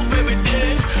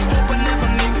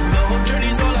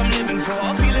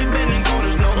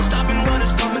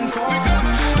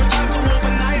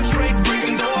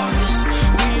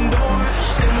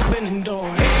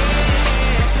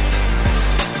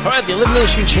Alright,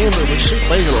 Elimination Chamber, which took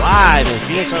place live in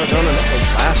Phoenix, Arizona. That was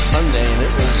last Sunday, and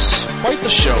it was quite the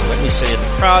show, let me say. The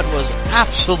crowd was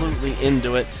absolutely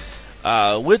into it,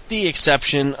 with the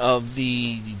exception of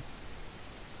the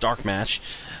dark match.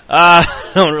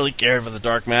 I don't really care for the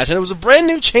dark match, and it was a brand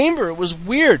new chamber. It was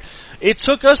weird. It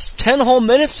took us 10 whole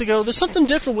minutes to go, there's something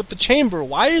different with the chamber.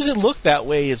 Why does it look that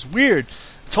way? It's weird.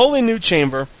 Totally new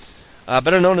chamber.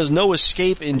 Better known as No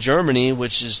Escape in Germany,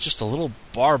 which is just a little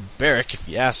barbaric, if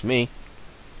you ask me.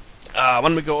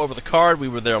 When we go over the card, we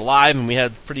were there live, and we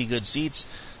had pretty good seats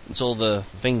until the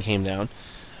thing came down.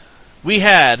 We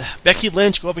had Becky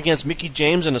Lynch go up against Mickie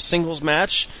James in a singles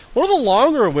match. One of the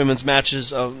longer women's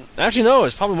matches of... Actually, no,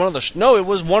 it's probably one of the... No, it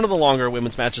was one of the longer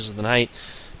women's matches of the night.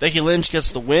 Becky Lynch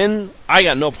gets the win. I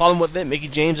got no problem with it. Mickie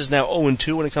James is now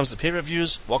 0-2 when it comes to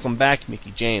pay-per-views. Welcome back,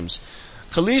 Mickie James.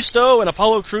 Kalisto and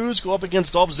Apollo Crews go up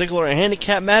against Dolph Ziggler in a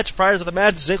handicap match. Prior to the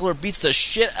match, Ziggler beats the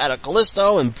shit out of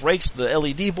Kalisto and breaks the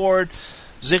LED board.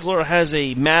 Ziggler has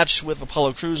a match with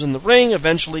Apollo Crews in the ring.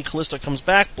 Eventually, Kalisto comes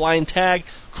back. Blind tag.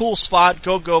 Cool spot.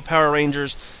 Go Power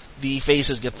Rangers. The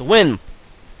faces get the win.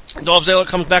 Dolph Ziggler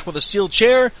comes back with a steel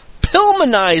chair.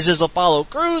 Pillmanizes Apollo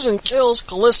Crews and kills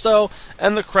Kalisto.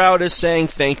 And the crowd is saying,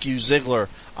 thank you, Ziggler.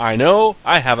 I know.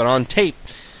 I have it on tape.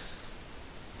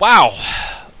 Wow.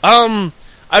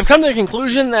 I've come to the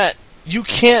conclusion that you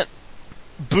can't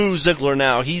boo Ziggler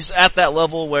now. He's at that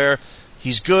level where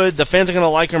he's good. The fans are going to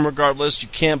like him regardless. You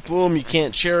can't boo him. You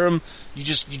can't cheer him. You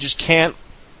just can't.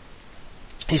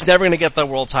 He's never going to get that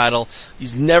world title.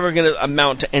 He's never going to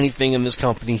amount to anything in this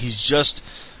company. He's just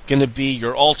going to be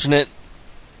your alternate.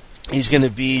 He's going to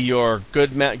be your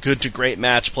good to great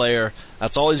match player.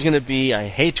 That's all he's going to be. I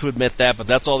hate to admit that, but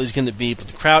that's all he's going to be. But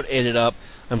the crowd ate it up.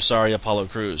 I'm sorry, Apollo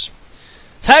Crews.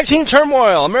 Tag Team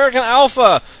Turmoil. American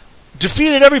Alpha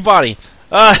defeated everybody.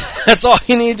 That's all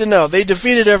you need to know. They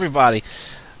defeated everybody.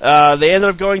 They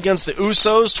ended up going against the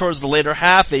Usos towards the later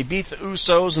half. They beat the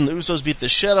Usos, and the Usos beat the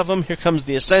shit out of them. Here comes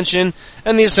the Ascension,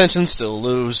 and the Ascension still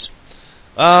lose.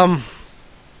 The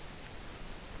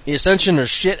Ascension are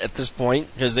shit at this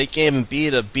point, because they can't even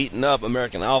beat a beaten up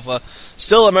American Alpha.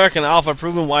 Still American Alpha,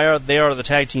 proving why they are the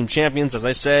tag team champions. As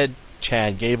I said,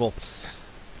 Chad Gable.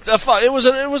 It was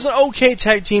an okay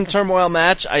tag team turmoil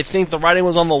match. I think the writing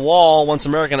was on the wall once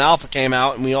American Alpha came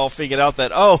out, and we all figured out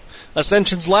that,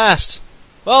 Ascension's last.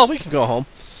 Well, we can go home.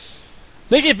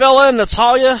 Nikki Bella and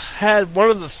Natalya had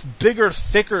one of the bigger,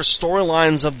 thicker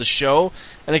storylines of the show,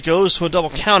 and it goes to a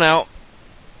double countout.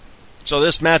 So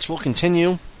this match will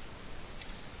continue.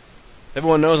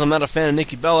 Everyone knows I'm not a fan of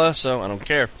Nikki Bella, so I don't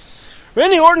care.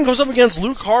 Randy Orton goes up against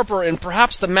Luke Harper in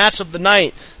perhaps the match of the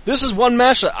night. This is one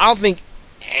match that I don't think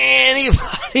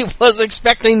anybody was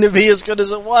expecting to be as good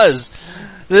as it was.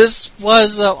 This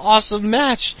was an awesome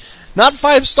match. Not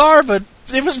 5-star, but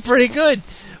it was pretty good.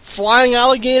 Flying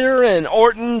Alligator and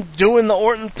Orton doing the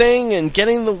Orton thing and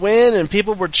getting the win, and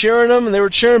people were cheering him, and they were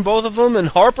cheering both of them, and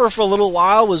Harper for a little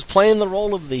while was playing the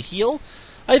role of the heel,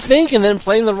 I think, and then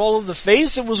playing the role of the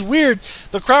face. It was weird.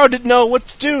 The crowd didn't know what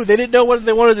to do. They didn't know whether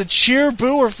they wanted to cheer,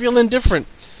 boo, or feel indifferent.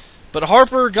 But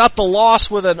Harper got the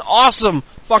loss with an awesome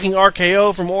fucking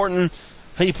RKO from Orton.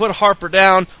 He put Harper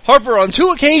down. Harper on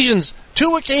two occasions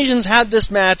had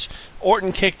this match.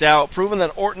 Orton kicked out, proving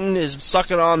that Orton is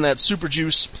sucking on that super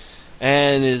juice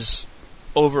and is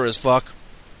over as fuck.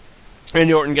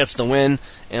 Randy Orton gets the win,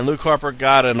 and Luke Harper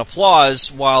got an applause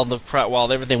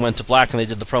while everything went to black and they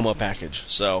did the promo package.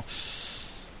 So,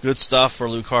 good stuff for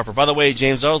Luke Harper. By the way,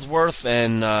 James Ellsworth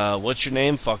and what's your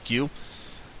name? Fuck you.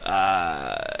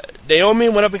 Naomi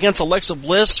went up against Alexa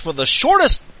Bliss for the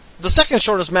second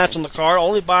shortest match on the card,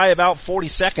 only by about 40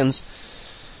 seconds.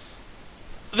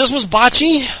 This was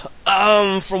botchy.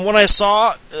 From what I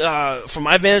saw, from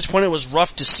my vantage point, it was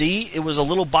rough to see. It was a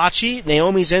little botchy.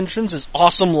 Naomi's entrance is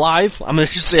awesome live. I'm going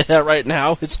to just say that right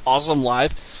now. It's awesome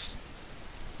live.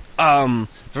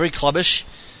 Very clubbish.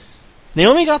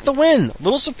 Naomi got the win. A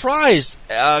little surprised,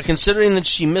 considering that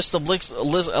she missed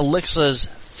Alexa's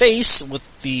face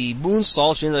with the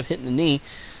moonsault. She ended up hitting the knee.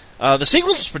 The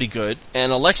sequence was pretty good,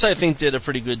 and Alexa, I think, did a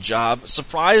pretty good job.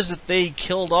 Surprised that they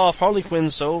killed off Harley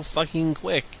Quinn so fucking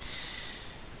quick.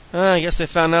 I guess they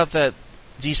found out that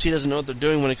DC doesn't know what they're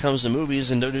doing when it comes to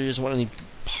movies, and WWE doesn't want any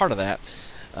part of that.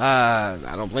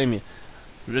 I don't blame you.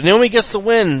 Naomi gets the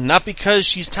win, not because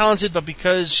she's talented, but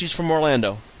because she's from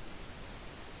Orlando.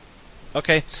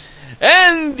 Okay.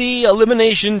 And the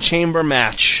Elimination Chamber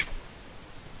match.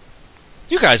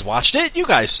 You guys watched it. You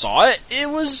guys saw it. It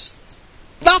was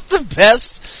not the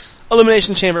best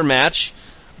Elimination Chamber match,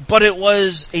 but it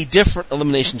was a different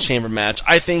Elimination Chamber match.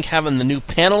 I think having the new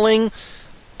paneling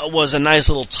was a nice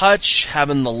little touch.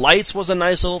 Having the lights was a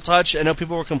nice little touch. I know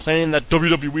people were complaining that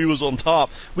WWE was on top.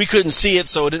 We couldn't see it,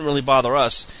 so it didn't really bother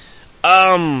us.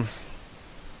 I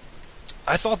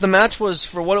thought the match was,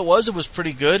 for what it was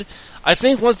pretty good. I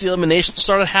think once the eliminations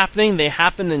started happening, they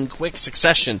happened in quick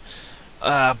succession.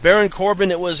 Baron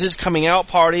Corbin, it was his coming out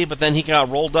party, but then he got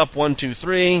rolled up 1, 2,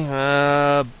 3.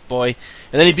 Boy.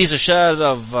 And then he beats the shit out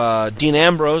of Dean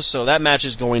Ambrose, so that match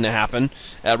is going to happen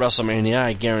at WrestleMania,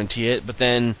 I guarantee it. But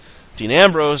then Dean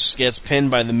Ambrose gets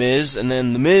pinned by The Miz, and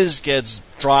then The Miz gets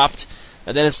dropped,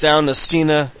 and then it's down to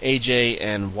Cena, AJ,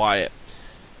 and Wyatt.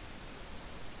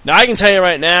 Now, I can tell you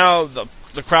right now, the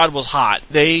crowd was hot.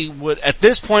 They would, at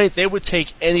this point, they would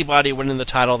take anybody winning the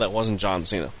title that wasn't John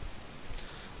Cena.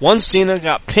 Once Cena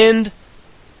got pinned,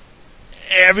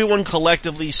 everyone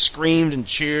collectively screamed and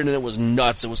cheered, and it was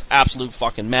nuts. It was absolute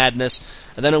fucking madness.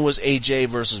 And then it was AJ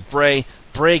versus Bray.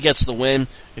 Bray gets the win.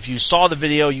 If you saw the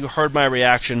video, you heard my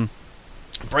reaction.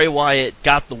 Bray Wyatt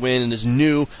got the win and is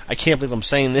new, I can't believe I'm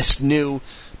saying this, new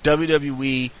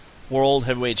WWE World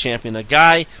Heavyweight Champion. A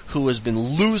guy who has been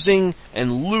losing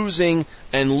and losing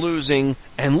and losing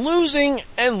and losing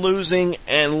and losing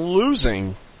and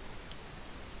losing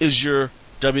is your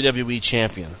WWE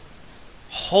Champion.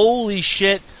 Holy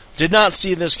shit. Did not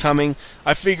see this coming.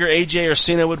 I figure AJ or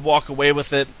Cena would walk away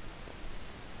with it.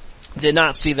 Did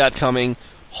not see that coming.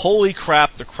 Holy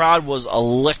crap, the crowd was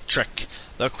electric.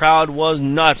 The crowd was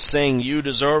nuts, saying you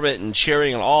deserve it and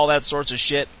cheering and all that sorts of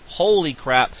shit. Holy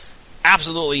crap.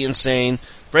 Absolutely insane.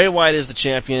 Bray Wyatt is the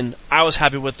champion. I was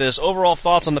happy with this. Overall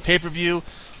thoughts on the pay-per-view?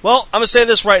 Well, I'm going to say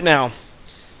this right now.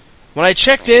 When I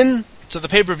checked in to the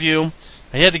pay-per-view,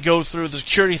 I had to go through the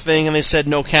security thing and they said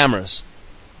no cameras.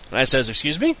 And I says,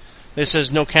 excuse me? They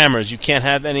says no cameras. You can't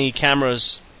have any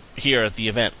cameras here at the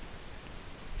event.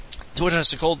 To which I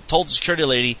told the security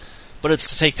lady, but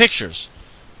it's to take pictures.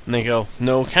 And they go,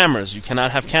 no cameras. You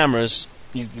cannot have cameras.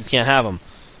 You can't have them.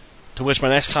 To which my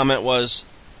next comment was,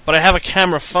 but I have a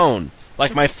camera phone.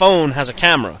 Like my phone has a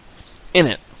camera in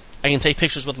it. I can take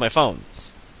pictures with my phone.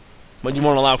 But you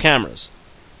won't allow cameras.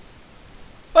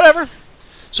 Whatever.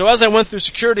 So as I went through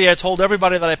security, I told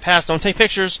everybody that I passed, don't take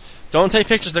pictures. Don't take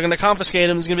pictures. They're going to confiscate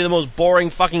them. It's going to be the most boring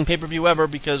fucking pay-per-view ever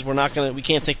because we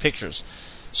can't take pictures.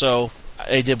 So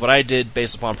I did what I did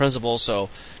based upon principle. So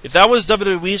if that was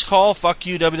WWE's call, fuck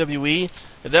you, WWE.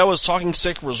 If that was Talking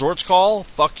Stick Resort's call,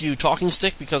 fuck you, Talking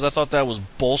Stick, because I thought that was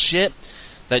bullshit.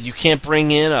 That you can't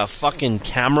bring in a fucking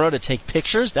camera to take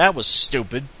pictures. That was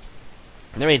stupid.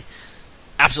 That made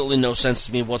absolutely no sense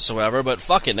to me whatsoever, but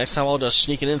fuck it. Next time I'll just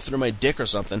sneak it in through my dick or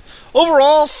something.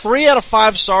 Overall, 3 out of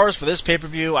 5 stars for this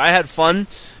pay-per-view. I had fun,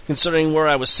 considering where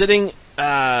I was sitting.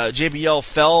 JBL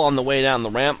fell on the way down the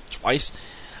ramp twice.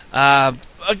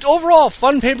 Overall,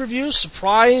 fun pay-per-view.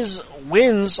 Surprise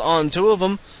wins on 2 of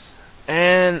them.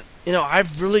 And,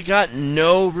 I've really got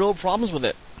no real problems with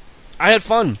it. I had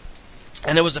fun.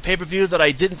 And it was a pay-per-view that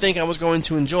I didn't think I was going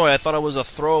to enjoy. I thought it was a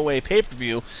throwaway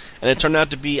pay-per-view, and it turned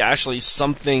out to be actually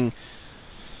something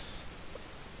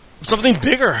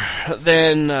bigger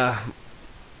than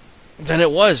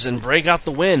it was. And Bray got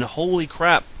the win. Holy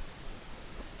crap!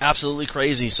 Absolutely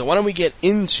crazy. So why don't we get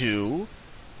into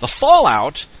the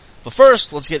fallout? But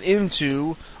first, let's get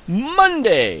into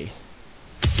Monday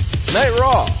Night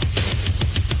Raw.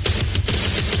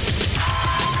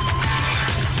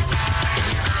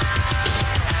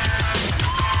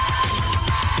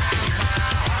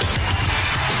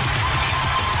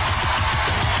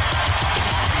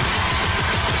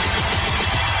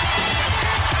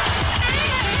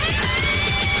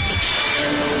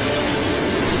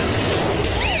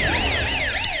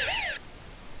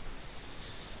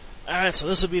 Alright, so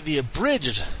this will be the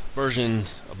abridged version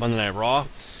of Monday Night Raw.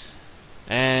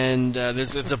 And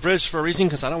it's abridged for a reason,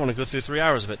 because I don't want to go through 3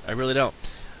 hours of it. I really don't.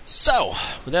 So,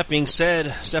 with that being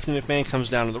said, Stephanie McMahon comes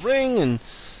down to the ring and,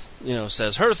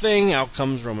 says her thing. Out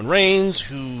comes Roman Reigns,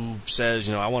 who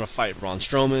says, I want to fight Braun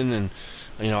Strowman, and,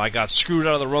 I got screwed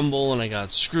out of the Rumble, and I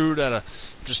got screwed out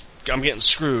of, I'm getting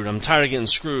screwed. I'm tired of getting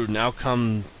screwed. And out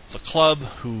come the Club,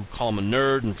 who call him a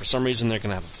nerd, and for some reason they're going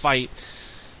to have a fight.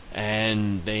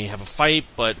 And they have a fight,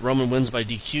 but Roman wins by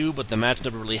DQ, but the match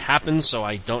never really happened, so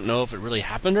I don't know if it really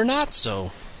happened or not,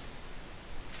 so...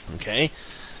 Okay.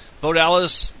 Bo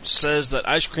Dallas says that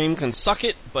Ice Cream can suck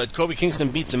it, but Kofi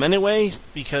Kingston beats him anyway,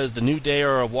 because the New Day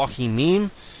are a walking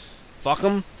meme. Fuck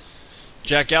them.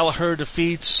 Jack Gallagher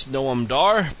defeats Noam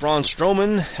Dar. Braun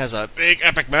Strowman has a big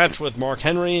epic match with Mark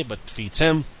Henry, but defeats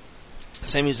him.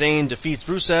 Sami Zayn defeats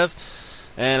Rusev.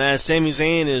 And as Sami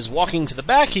Zayn is walking to the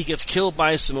back, he gets killed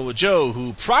by Samoa Joe,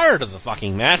 who, prior to the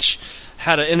fucking match,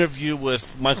 had an interview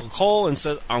with Michael Cole and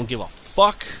said, I don't give a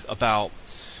fuck about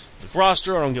the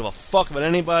roster. I don't give a fuck about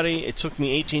anybody. It took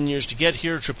me 18 years to get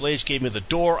here. Triple H gave me the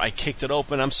door. I kicked it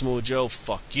open. I'm Samoa Joe.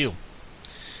 Fuck you.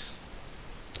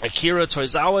 Akira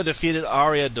Tozawa defeated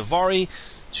Arya Daivari,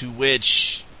 to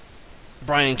which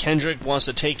Brian Kendrick wants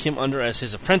to take him under as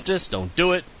his apprentice. Don't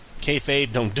do it.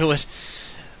 Kayfabe, don't do it.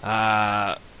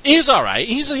 He's alright.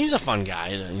 He's a fun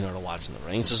guy to watch in the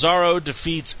ring. Cesaro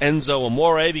defeats Enzo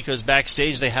Amore because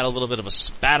backstage they had a little bit of a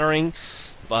spattering.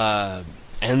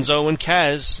 Enzo and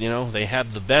Kaz, they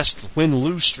have the best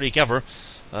win-lose streak ever.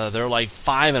 They're like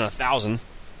 5 and 1,000.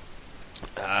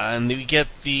 And we get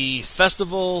the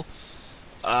Festival...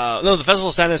 the Festival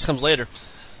of Sadness comes later.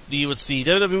 It's the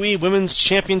WWE Women's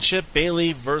Championship,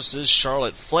 Bayley versus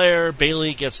Charlotte Flair.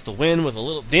 Bayley gets the win with a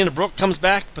little... Dana Brooke comes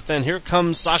back, but then here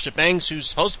comes Sasha Banks, who's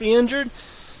supposed to be injured,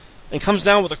 and comes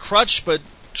down with a crutch, but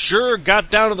sure got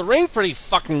down to the ring pretty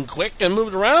fucking quick and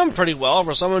moved around pretty well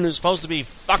for someone who's supposed to be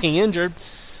fucking injured.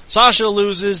 Sasha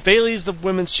loses, Bayley's the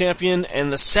Women's Champion,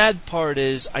 and the sad part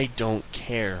is I don't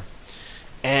care.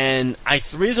 And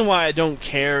the reason why I don't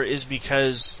care is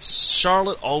because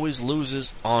Charlotte always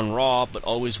loses on Raw, but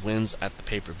always wins at the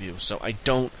pay-per-view. So I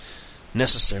don't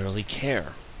necessarily care.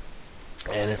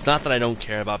 And it's not that I don't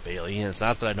care about Bayley, and it's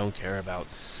not that I don't care about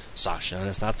Sasha, and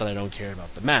it's not that I don't care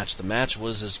about the match. The match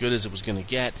was as good as it was going to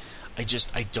get. I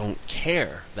don't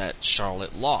care that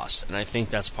Charlotte lost. And I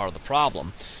think that's part of the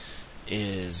problem.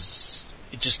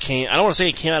 It just came... I don't want to say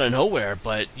it came out of nowhere,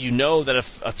 but you know that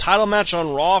if a title match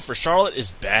on Raw for Charlotte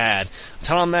is bad, a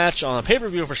title match on a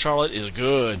pay-per-view for Charlotte is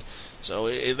good. So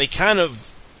they kind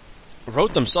of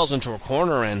wrote themselves into a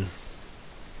corner and,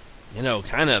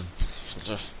 kind of...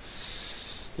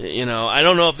 I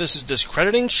don't know if this is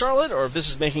discrediting Charlotte or if this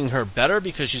is making her better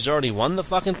because she's already won the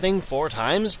fucking thing 4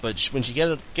 times, but when she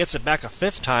gets it back a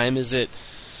 5th time, is it...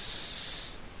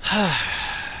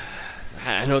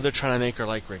 I know they're trying to make her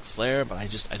like Ric Flair, but I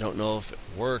don't know if it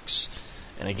works.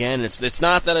 And again, it's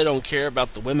not that I don't care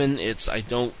about the women, it's I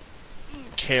don't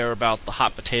care about the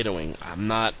hot potatoing.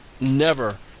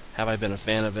 Never have I been a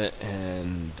fan of it,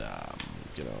 and, I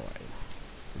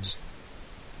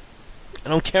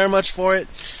don't care much for it.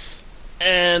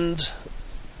 And,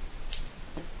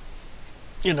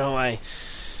 to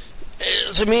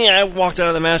me, I walked out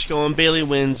of the match going, Bayley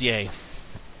wins, yay.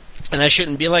 And I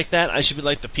shouldn't be like that. I should be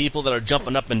like the people that are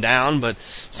jumping up and down, but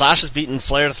Sasha's beaten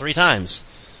Flair 3 times.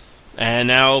 And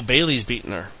now Bayley's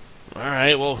beaten her.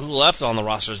 Alright, well, who left on the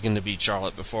roster is going to beat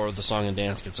Charlotte before the song and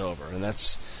dance gets over? And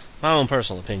that's my own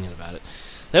personal opinion about it.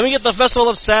 Then we get the Festival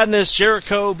of Sadness,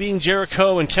 Jericho being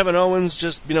Jericho, and Kevin Owens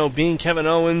just, being Kevin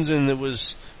Owens, and it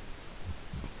was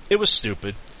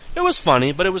stupid. It was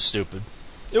funny, but it was stupid.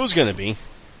 It was going to be.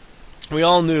 We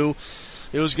all knew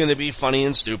it was going to be funny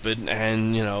and stupid,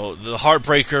 and, the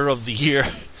heartbreaker of the year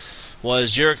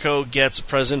was Jericho gets a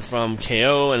present from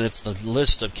KO, and it's the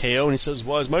list of KO, and he says,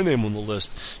 why is my name on the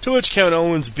list? To which Kevin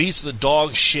Owens beats the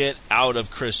dog shit out of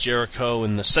Chris Jericho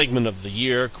in the segment of the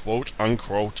year, quote,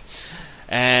 unquote.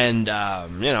 And,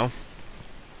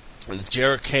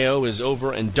 Jericho is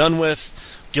over and done with.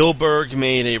 Gilbert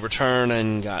made a return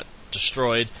and got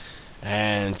destroyed.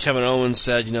 And Kevin Owens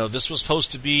said, this was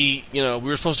supposed to be, we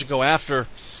were supposed to go after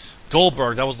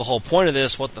Goldberg. That was the whole point of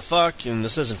this. What the fuck? And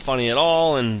this isn't funny at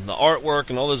all. And the artwork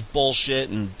and all this bullshit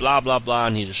and blah, blah, blah.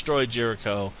 And he destroyed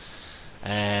Jericho.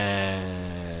 And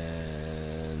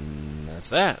that's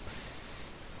that.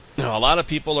 A lot of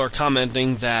people are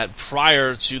commenting that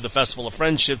prior to the Festival of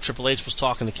Friendship, Triple H was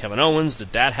talking to Kevin Owens.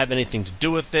 Did that have anything to do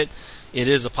with it? It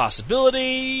is a possibility,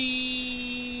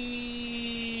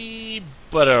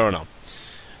 but I don't know.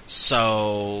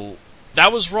 So,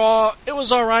 that was Raw. It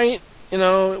was alright. It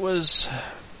was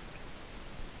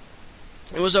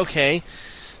okay.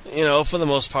 For the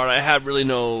most part, I had really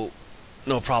no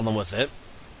problem with it.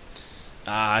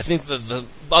 I think the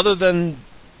other than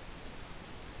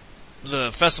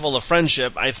the Festival of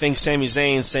Friendship, I think Sami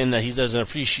Zayn saying that he doesn't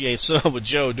appreciate Samoa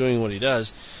Joe doing what he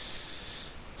does.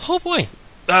 Oh boy.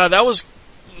 That was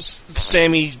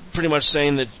Sami pretty much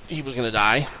saying that he was going to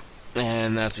die,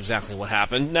 and that's exactly what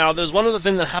happened. Now, there's one other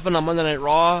thing that happened on Monday Night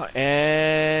Raw,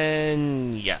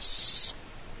 and yes.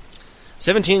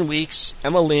 17 weeks,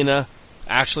 Emmalina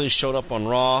actually showed up on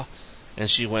Raw, and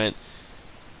she went,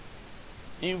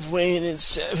 "You've waited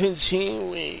 17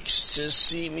 weeks to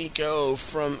see me go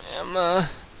from Emma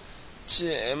to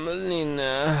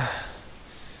Emmalina.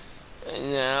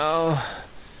 And now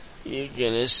you're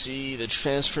gonna see the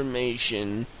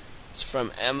transformation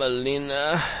from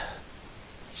Emmalina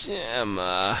to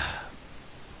Emma."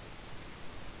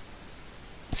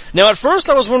 Now, at first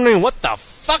I was wondering what the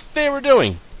fuck they were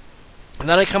doing. And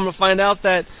then I come to find out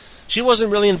that she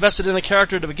wasn't really invested in the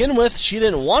character to begin with. She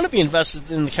didn't want to be invested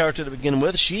in the character to begin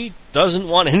with. She doesn't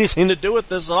want anything to do with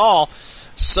this at all.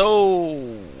 So,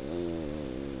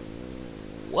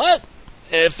 what?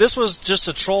 If this was just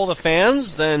to troll the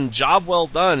fans, then job well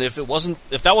done. If that wasn't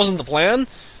the plan,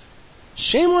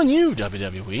 shame on you,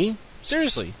 WWE.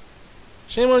 Seriously.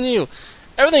 Shame on you.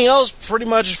 Everything else pretty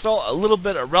much felt a little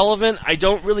bit irrelevant. I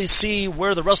don't really see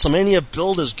where the WrestleMania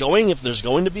build is going, if there's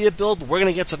going to be a build, but we're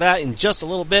going to get to that in just a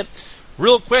little bit.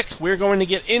 Real quick, we're going to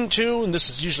get into, and this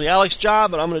is usually Alex's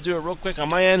job, but I'm going to do it real quick on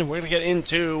my end, we're going to get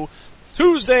into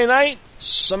Tuesday Night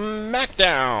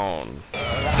Smackdown.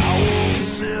 I will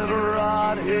sit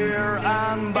right here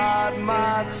and bide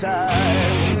my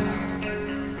time,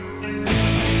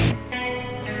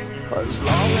 as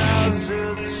long as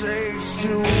it takes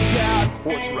to get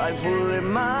what's rightfully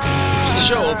mine. So the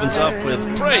show opens up with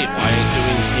Bray Wyatt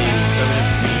doing his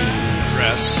WWE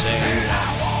address,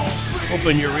 saying,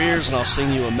 open your ears and I'll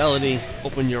sing you a melody.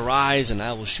 Open your eyes and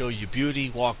I will show you beauty.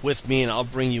 Walk with me and I'll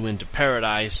bring you into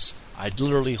paradise. I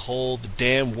literally hold the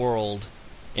damn world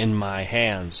in my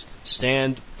hands.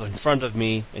 Stand in front of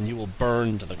me and you will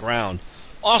burn to the ground.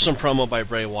 Awesome promo by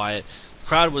Bray Wyatt. The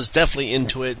crowd was definitely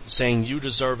into it, saying you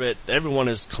deserve it. Everyone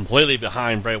is completely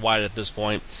behind Bray Wyatt at this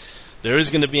point. There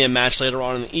is going to be a match later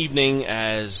on in the evening,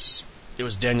 as it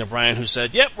was Daniel Bryan who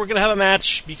said, yep, we're going to have a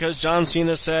match, because John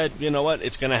Cena said, you know what,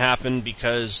 it's going to happen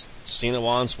because Cena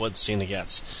wants what Cena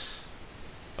gets.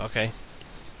 Okay.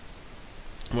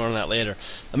 More on that later.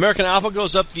 American Alpha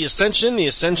goes up the Ascension. The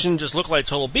Ascension just look like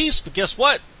total beasts, but guess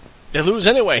what? They lose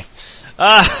anyway.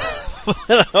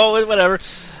 Whatever.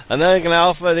 American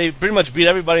Alpha, they pretty much beat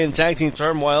everybody in tag team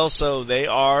turmoil, so they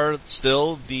are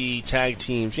still the tag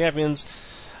team champions.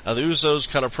 The Usos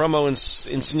cut a promo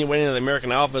insinuating that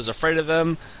American Alpha is afraid of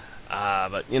them,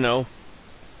 but,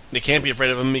 they can't be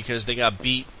afraid of them because they got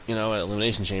beat, at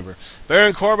Elimination Chamber.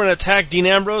 Baron Corbin attacked Dean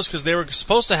Ambrose because they were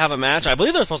supposed to have a match. I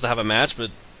believe they were supposed to have a match,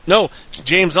 but no,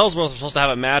 James Ellsworth was supposed to have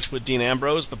a match with Dean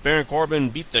Ambrose, but Baron Corbin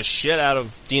beat the shit out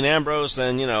of Dean Ambrose,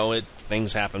 and,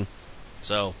 things happen.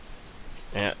 So,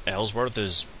 Ellsworth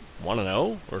is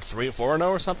 1-0, or 3-4-0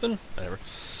 or something? Whatever.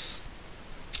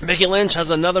 Becky Lynch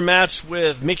has another match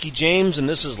with Mickie James, and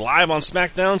this is live on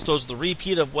SmackDown, so it's the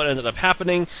repeat of what ended up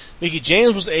happening. Mickie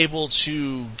James was able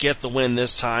to get the win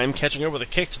this time, catching her with a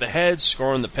kick to the head,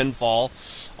 scoring the pinfall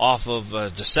off of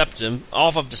deception.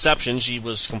 She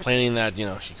was complaining that,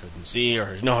 she couldn't see, or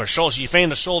her shoulder. She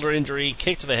feigned a shoulder injury,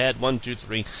 kick to the head, 1, 2,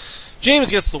 3.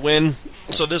 James gets the win,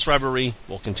 so this rivalry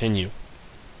will continue.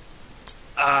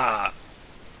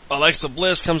 Alexa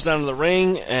Bliss comes down to the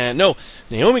ring,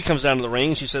 Naomi comes down to the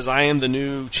ring. She says, I am the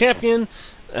new champion,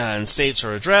 and states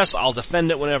her address. I'll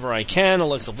defend it whenever I can.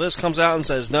 Alexa Bliss comes out and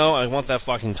says, no, I want that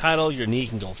fucking title. Your knee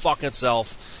can go fuck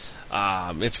itself.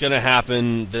 It's going to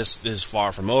happen. This is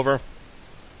far from over.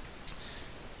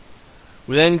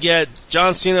 We then get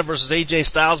John Cena versus AJ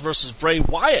Styles versus Bray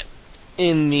Wyatt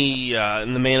in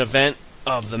the main event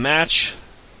of the match.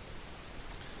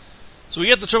 So we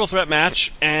get the triple threat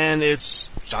match, and it's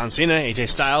John Cena, AJ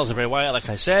Styles, and Bray Wyatt, like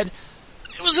I said.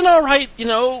 It was an alright,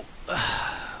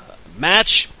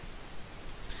 match.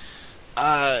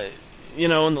 And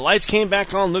the lights came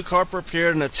back on. Luke Harper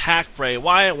appeared and attacked Bray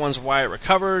Wyatt. Once Wyatt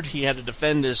recovered, he had to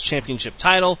defend his championship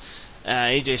title.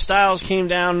 AJ Styles came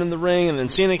down in the ring, and then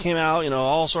Cena came out,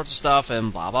 all sorts of stuff,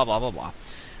 and blah, blah, blah, blah,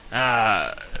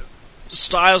 blah.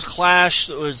 Styles clash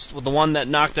was the one that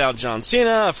knocked out John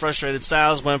Cena. A frustrated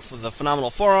Styles went for the phenomenal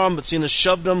forearm, but Cena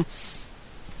shoved him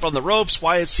from the ropes.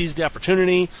 Wyatt seized the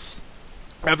opportunity,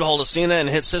 grabbed a hold of Cena and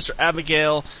hit Sister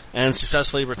Abigail, and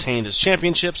successfully retained his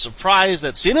championship. Surprised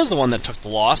that Cena's the one that took the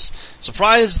loss.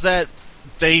 Surprised that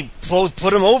they both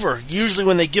put him over. Usually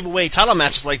when they give away title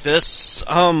matches like this,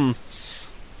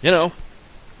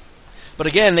 But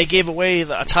again, they gave away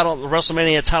the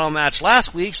WrestleMania title match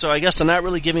last week, so I guess they're not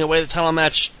really giving away the title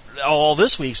match all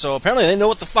this week, so apparently they know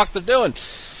what the fuck they're doing.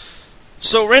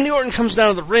 So Randy Orton comes down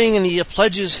to the ring, and he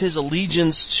pledges his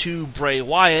allegiance to Bray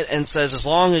Wyatt and says, as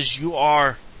long as you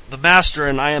are the master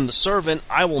and I am the servant,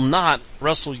 I will not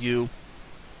wrestle you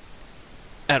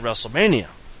at WrestleMania.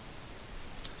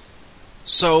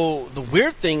 So the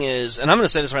weird thing is, and I'm going to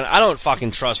say this right now, I don't fucking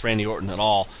trust Randy Orton at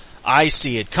all. I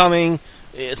see it coming.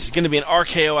 It's going to be an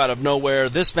RKO out of nowhere.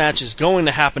 This match is going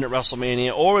to happen at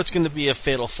WrestleMania, or it's going to be a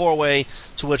fatal four-way,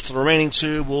 to which the remaining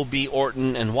two will be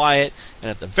Orton and Wyatt. And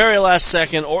at the very last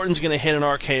second, Orton's going to hit an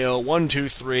RKO. 1, 2,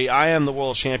 3. I am the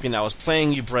world champion. I was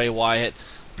playing you, Bray Wyatt.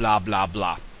 Blah, blah,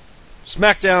 blah.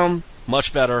 SmackDown,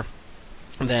 much better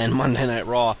than Monday Night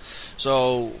Raw.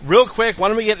 So, real quick, why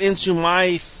don't we get into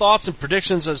my thoughts and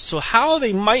predictions as to how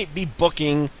they might be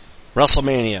booking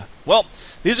WrestleMania. Well,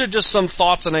 these are just some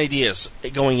thoughts and ideas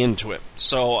going into it.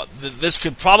 So this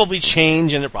could probably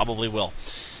change, and it probably will.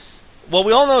 Well,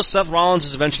 we all know Seth Rollins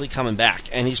is eventually coming back,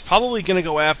 and he's probably going to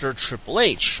go after Triple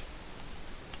H.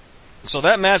 So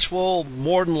that match will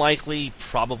more than likely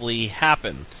probably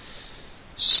happen.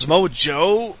 Samoa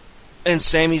Joe and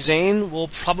Sami Zayn will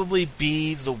probably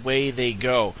be the way they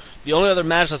go. The only other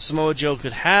match that Samoa Joe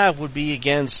could have would be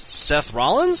against Seth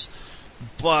Rollins,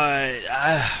 but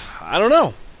I don't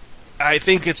know. I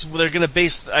think it's going to be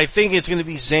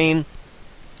Zayn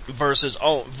versus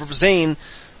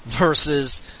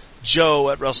Joe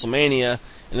at WrestleMania,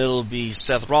 and it'll be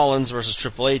Seth Rollins versus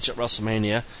Triple H at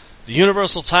WrestleMania. The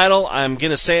Universal title, I'm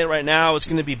going to say it right now, it's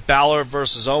going to be Balor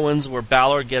versus Owens, where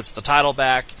Balor gets the title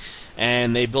back,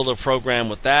 and they build a program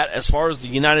with that. As far as the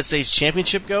United States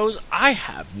Championship goes, I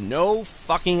have no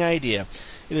fucking idea.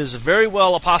 It is very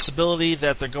well a possibility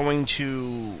that they're going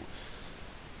to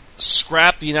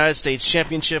scrap the United States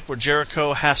Championship, where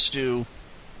Jericho has to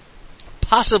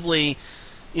possibly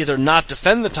either not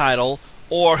defend the title,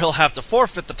 or he'll have to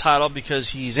forfeit the title because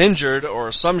he's injured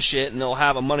or some shit, and they'll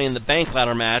have a Money in the Bank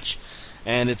ladder match,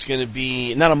 and it's going to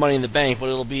be, not a Money in the Bank, but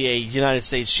it'll be a United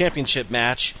States Championship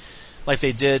match, like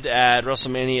they did at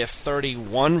WrestleMania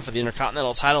 31 for the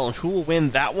Intercontinental title, and who will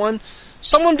win that one?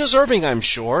 Someone deserving, I'm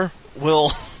sure,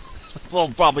 will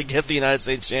probably get the United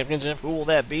States Championship. Who will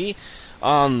that be?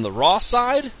 On the Raw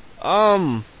side?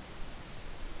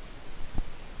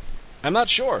 I'm not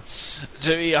sure, to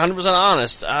be 100%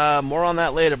 honest. More on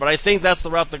that later, but I think that's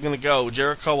the route they're going to go.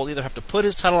 Jericho will either have to put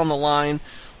his title on the line,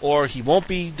 or he won't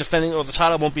be defending, or the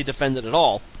title won't be defended at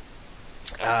all.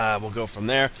 We'll go from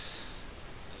there.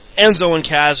 Enzo and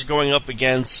Kaz are going up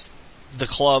against the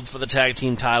Club for the tag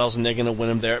team titles, and they're going to win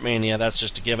them there at Mania. That's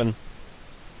just a given.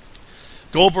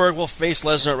 Goldberg will face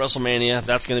Lesnar at WrestleMania.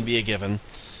 That's going to be a given.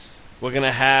 We're going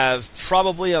to have,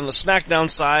 probably on the Smackdown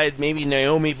side, maybe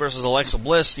Naomi versus Alexa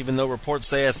Bliss, even though reports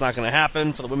say it's not going to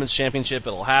happen. For the Women's Championship,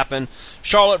 it'll happen.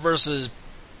 Charlotte versus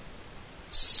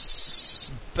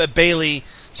Bayley.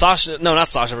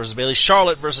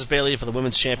 Charlotte versus Bayley for the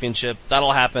Women's Championship.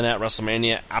 That'll happen at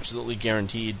WrestleMania. Absolutely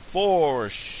guaranteed for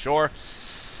sure.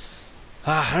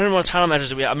 I don't know what title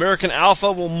matches do we have. American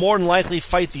Alpha will more than likely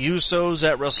fight the Usos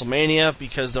at WrestleMania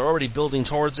because they're already building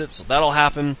towards it, so that'll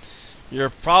happen. You're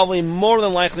probably more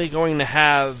than likely going to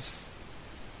have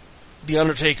The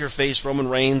Undertaker face Roman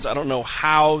Reigns. I don't know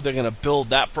how they're going to build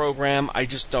that program. I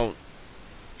just don't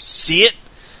see it.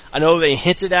 I know they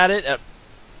hinted at it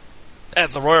at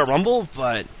the Royal Rumble,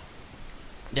 but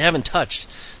they haven't touched.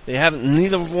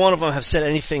 Neither one of them have said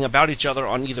anything about each other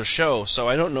on either show, so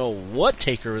I don't know what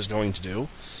Taker is going to do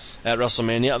at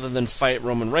WrestleMania other than fight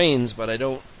Roman Reigns, but I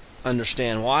don't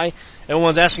understand why.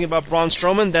 Everyone's asking about Braun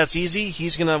Strowman. That's easy.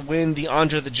 He's going to win the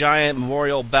Andre the Giant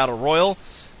Memorial Battle Royal.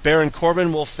 Baron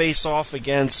Corbin will face off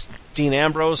against Dean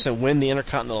Ambrose and win the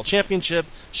Intercontinental Championship.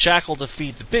 Shaq will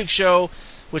defeat the Big Show,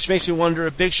 which makes me wonder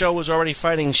if Big Show was already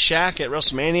fighting Shaq at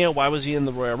WrestleMania. Why was he in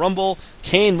the Royal Rumble?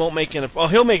 Kane won't make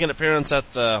he'll make an appearance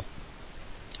at the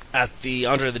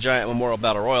Andre the Giant Memorial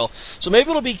Battle Royal. So maybe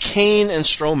it'll be Kane and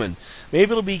Strowman.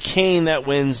 Maybe it'll be Kane that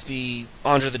wins the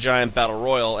Andre the Giant Battle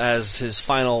Royal as his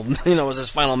final,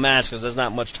 match, because there's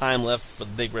not much time left for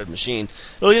the Big Red Machine.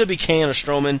 It'll either be Kane or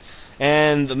Strowman,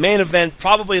 and the main event,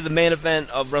 probably the main event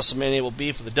of WrestleMania, will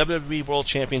be for the WWE World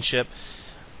Championship.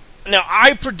 Now,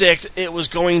 I predict it was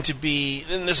going to be,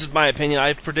 and this is my opinion,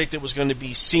 I predict it was going to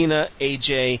be Cena,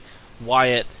 AJ,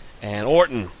 Wyatt, and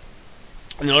Orton.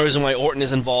 And the only reason why Orton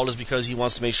is involved is because he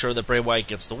wants to make sure that Bray Wyatt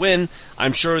gets the win.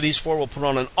 I'm sure these four will put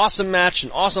on an awesome match,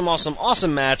 an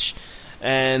awesome match,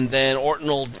 and then Orton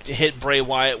will hit Bray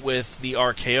Wyatt with the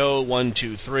RKO, 1,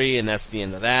 2, 3, and that's the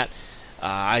end of that.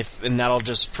 And that'll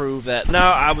just prove that, no,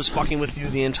 I was fucking with you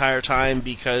the entire time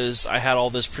because I had all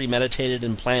this premeditated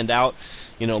and planned out,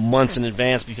 months in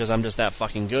advance because I'm just that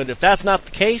fucking good. If that's not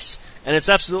the case, and it's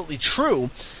absolutely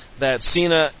true that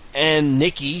Cena and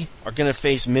Nikki are going to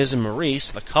face Miz and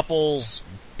Maurice, the couples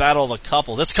battle the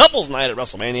couples. It's couples night at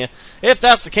WrestleMania. If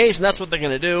that's the case and that's what they're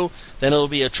going to do, then it'll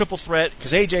be a triple threat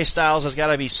because AJ Styles has got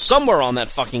to be somewhere on that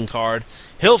fucking card.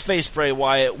 He'll face Bray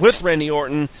Wyatt with Randy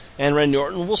Orton, and Randy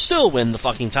Orton will still win the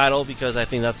fucking title because I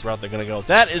think that's the route they're going to go.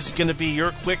 That is going to be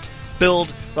your quick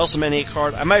build WrestleMania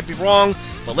card. I might be wrong,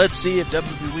 but let's see if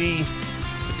WWE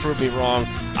can prove me wrong.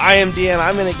 I am DM.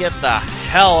 I'm going to get the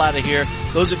hell out of here.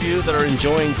 Those of you that are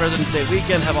enjoying President's Day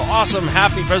weekend, have an awesome,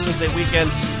 happy President's Day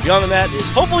weekend. Beyond that is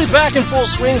hopefully back in full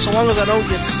swing, so long as I don't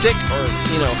get sick or,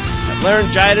 have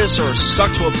laryngitis or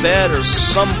stuck to a bed or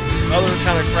some other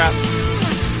kind of crap.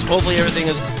 Hopefully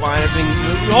everything is fine.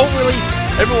 Hopefully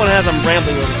everyone has, I'm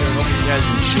rambling over here. Hopefully you guys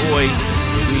enjoy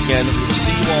the weekend. We will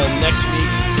see you all next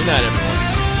week. Good night, everyone.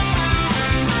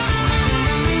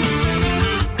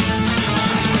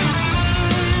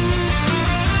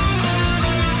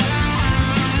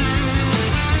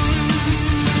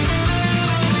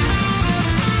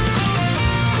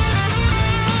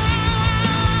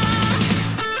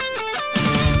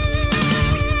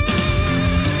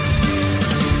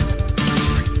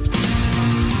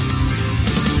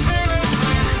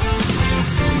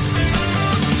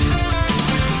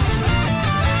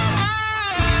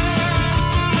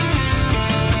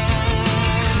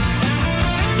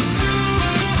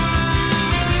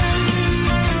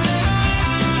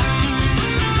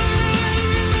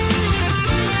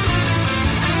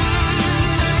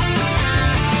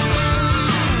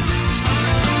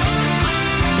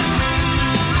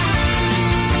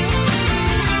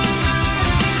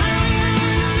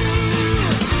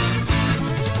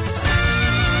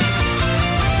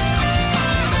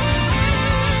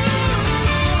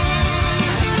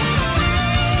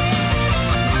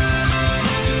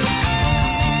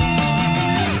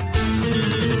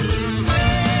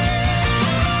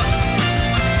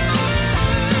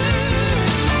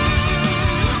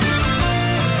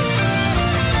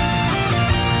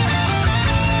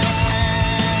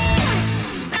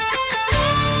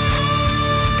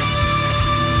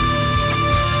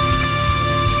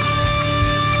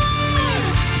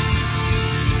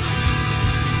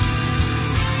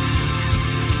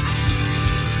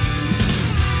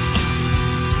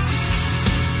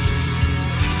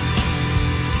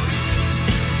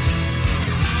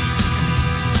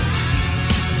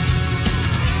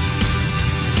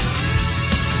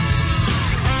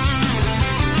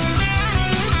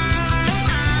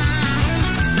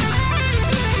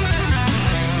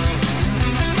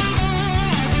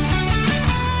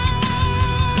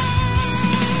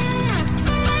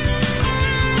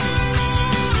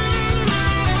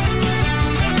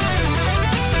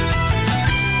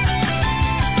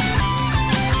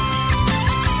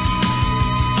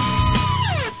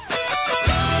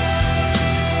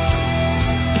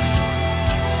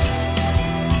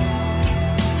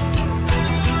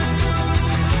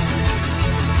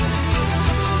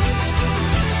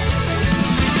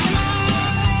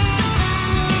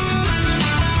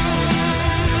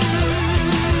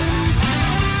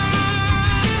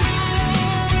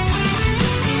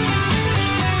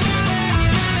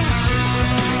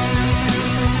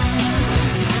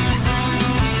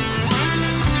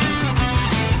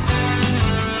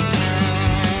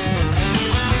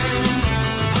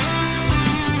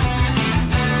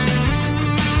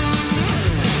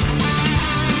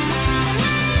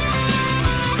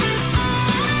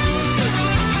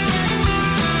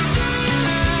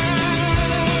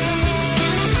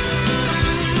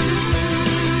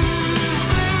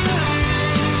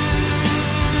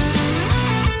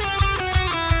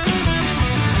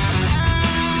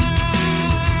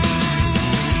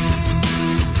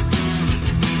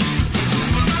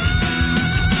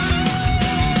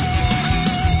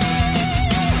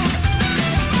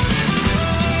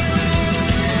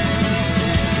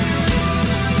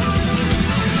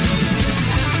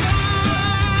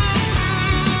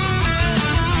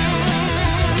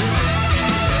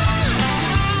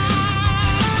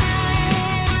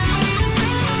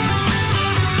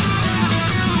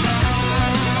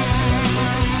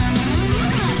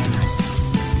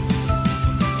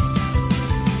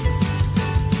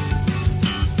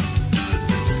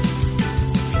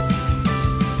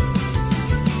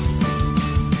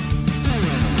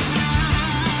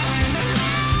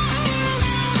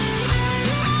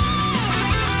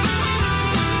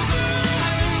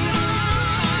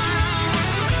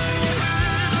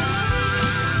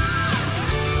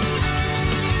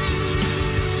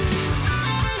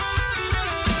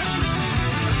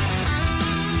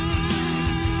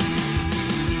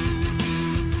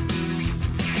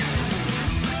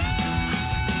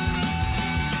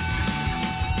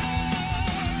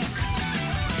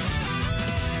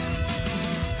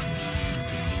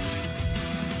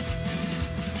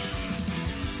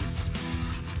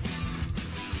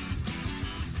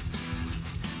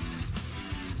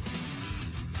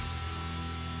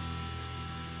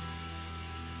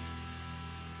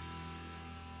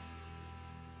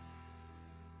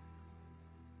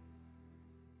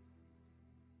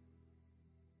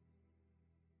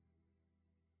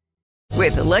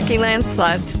 With the Lucky Land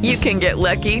Slots, you can get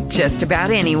lucky just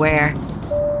about anywhere.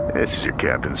 This is your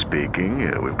captain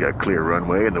speaking. We've got clear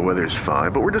runway and the weather's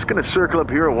fine, but we're just going to circle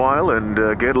up here a while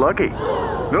and get lucky.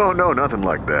 No, nothing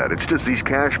like that. It's just these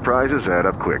cash prizes add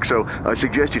up quick. So I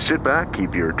suggest you sit back,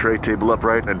 keep your tray table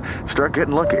upright, and start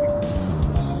getting lucky.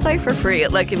 Play for free at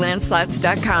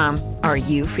LuckyLandSlots.com. Are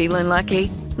you feeling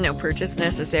lucky? No purchase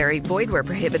necessary. Void where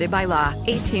prohibited by law.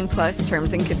 18 plus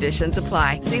terms and conditions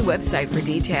apply. See website for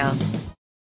details.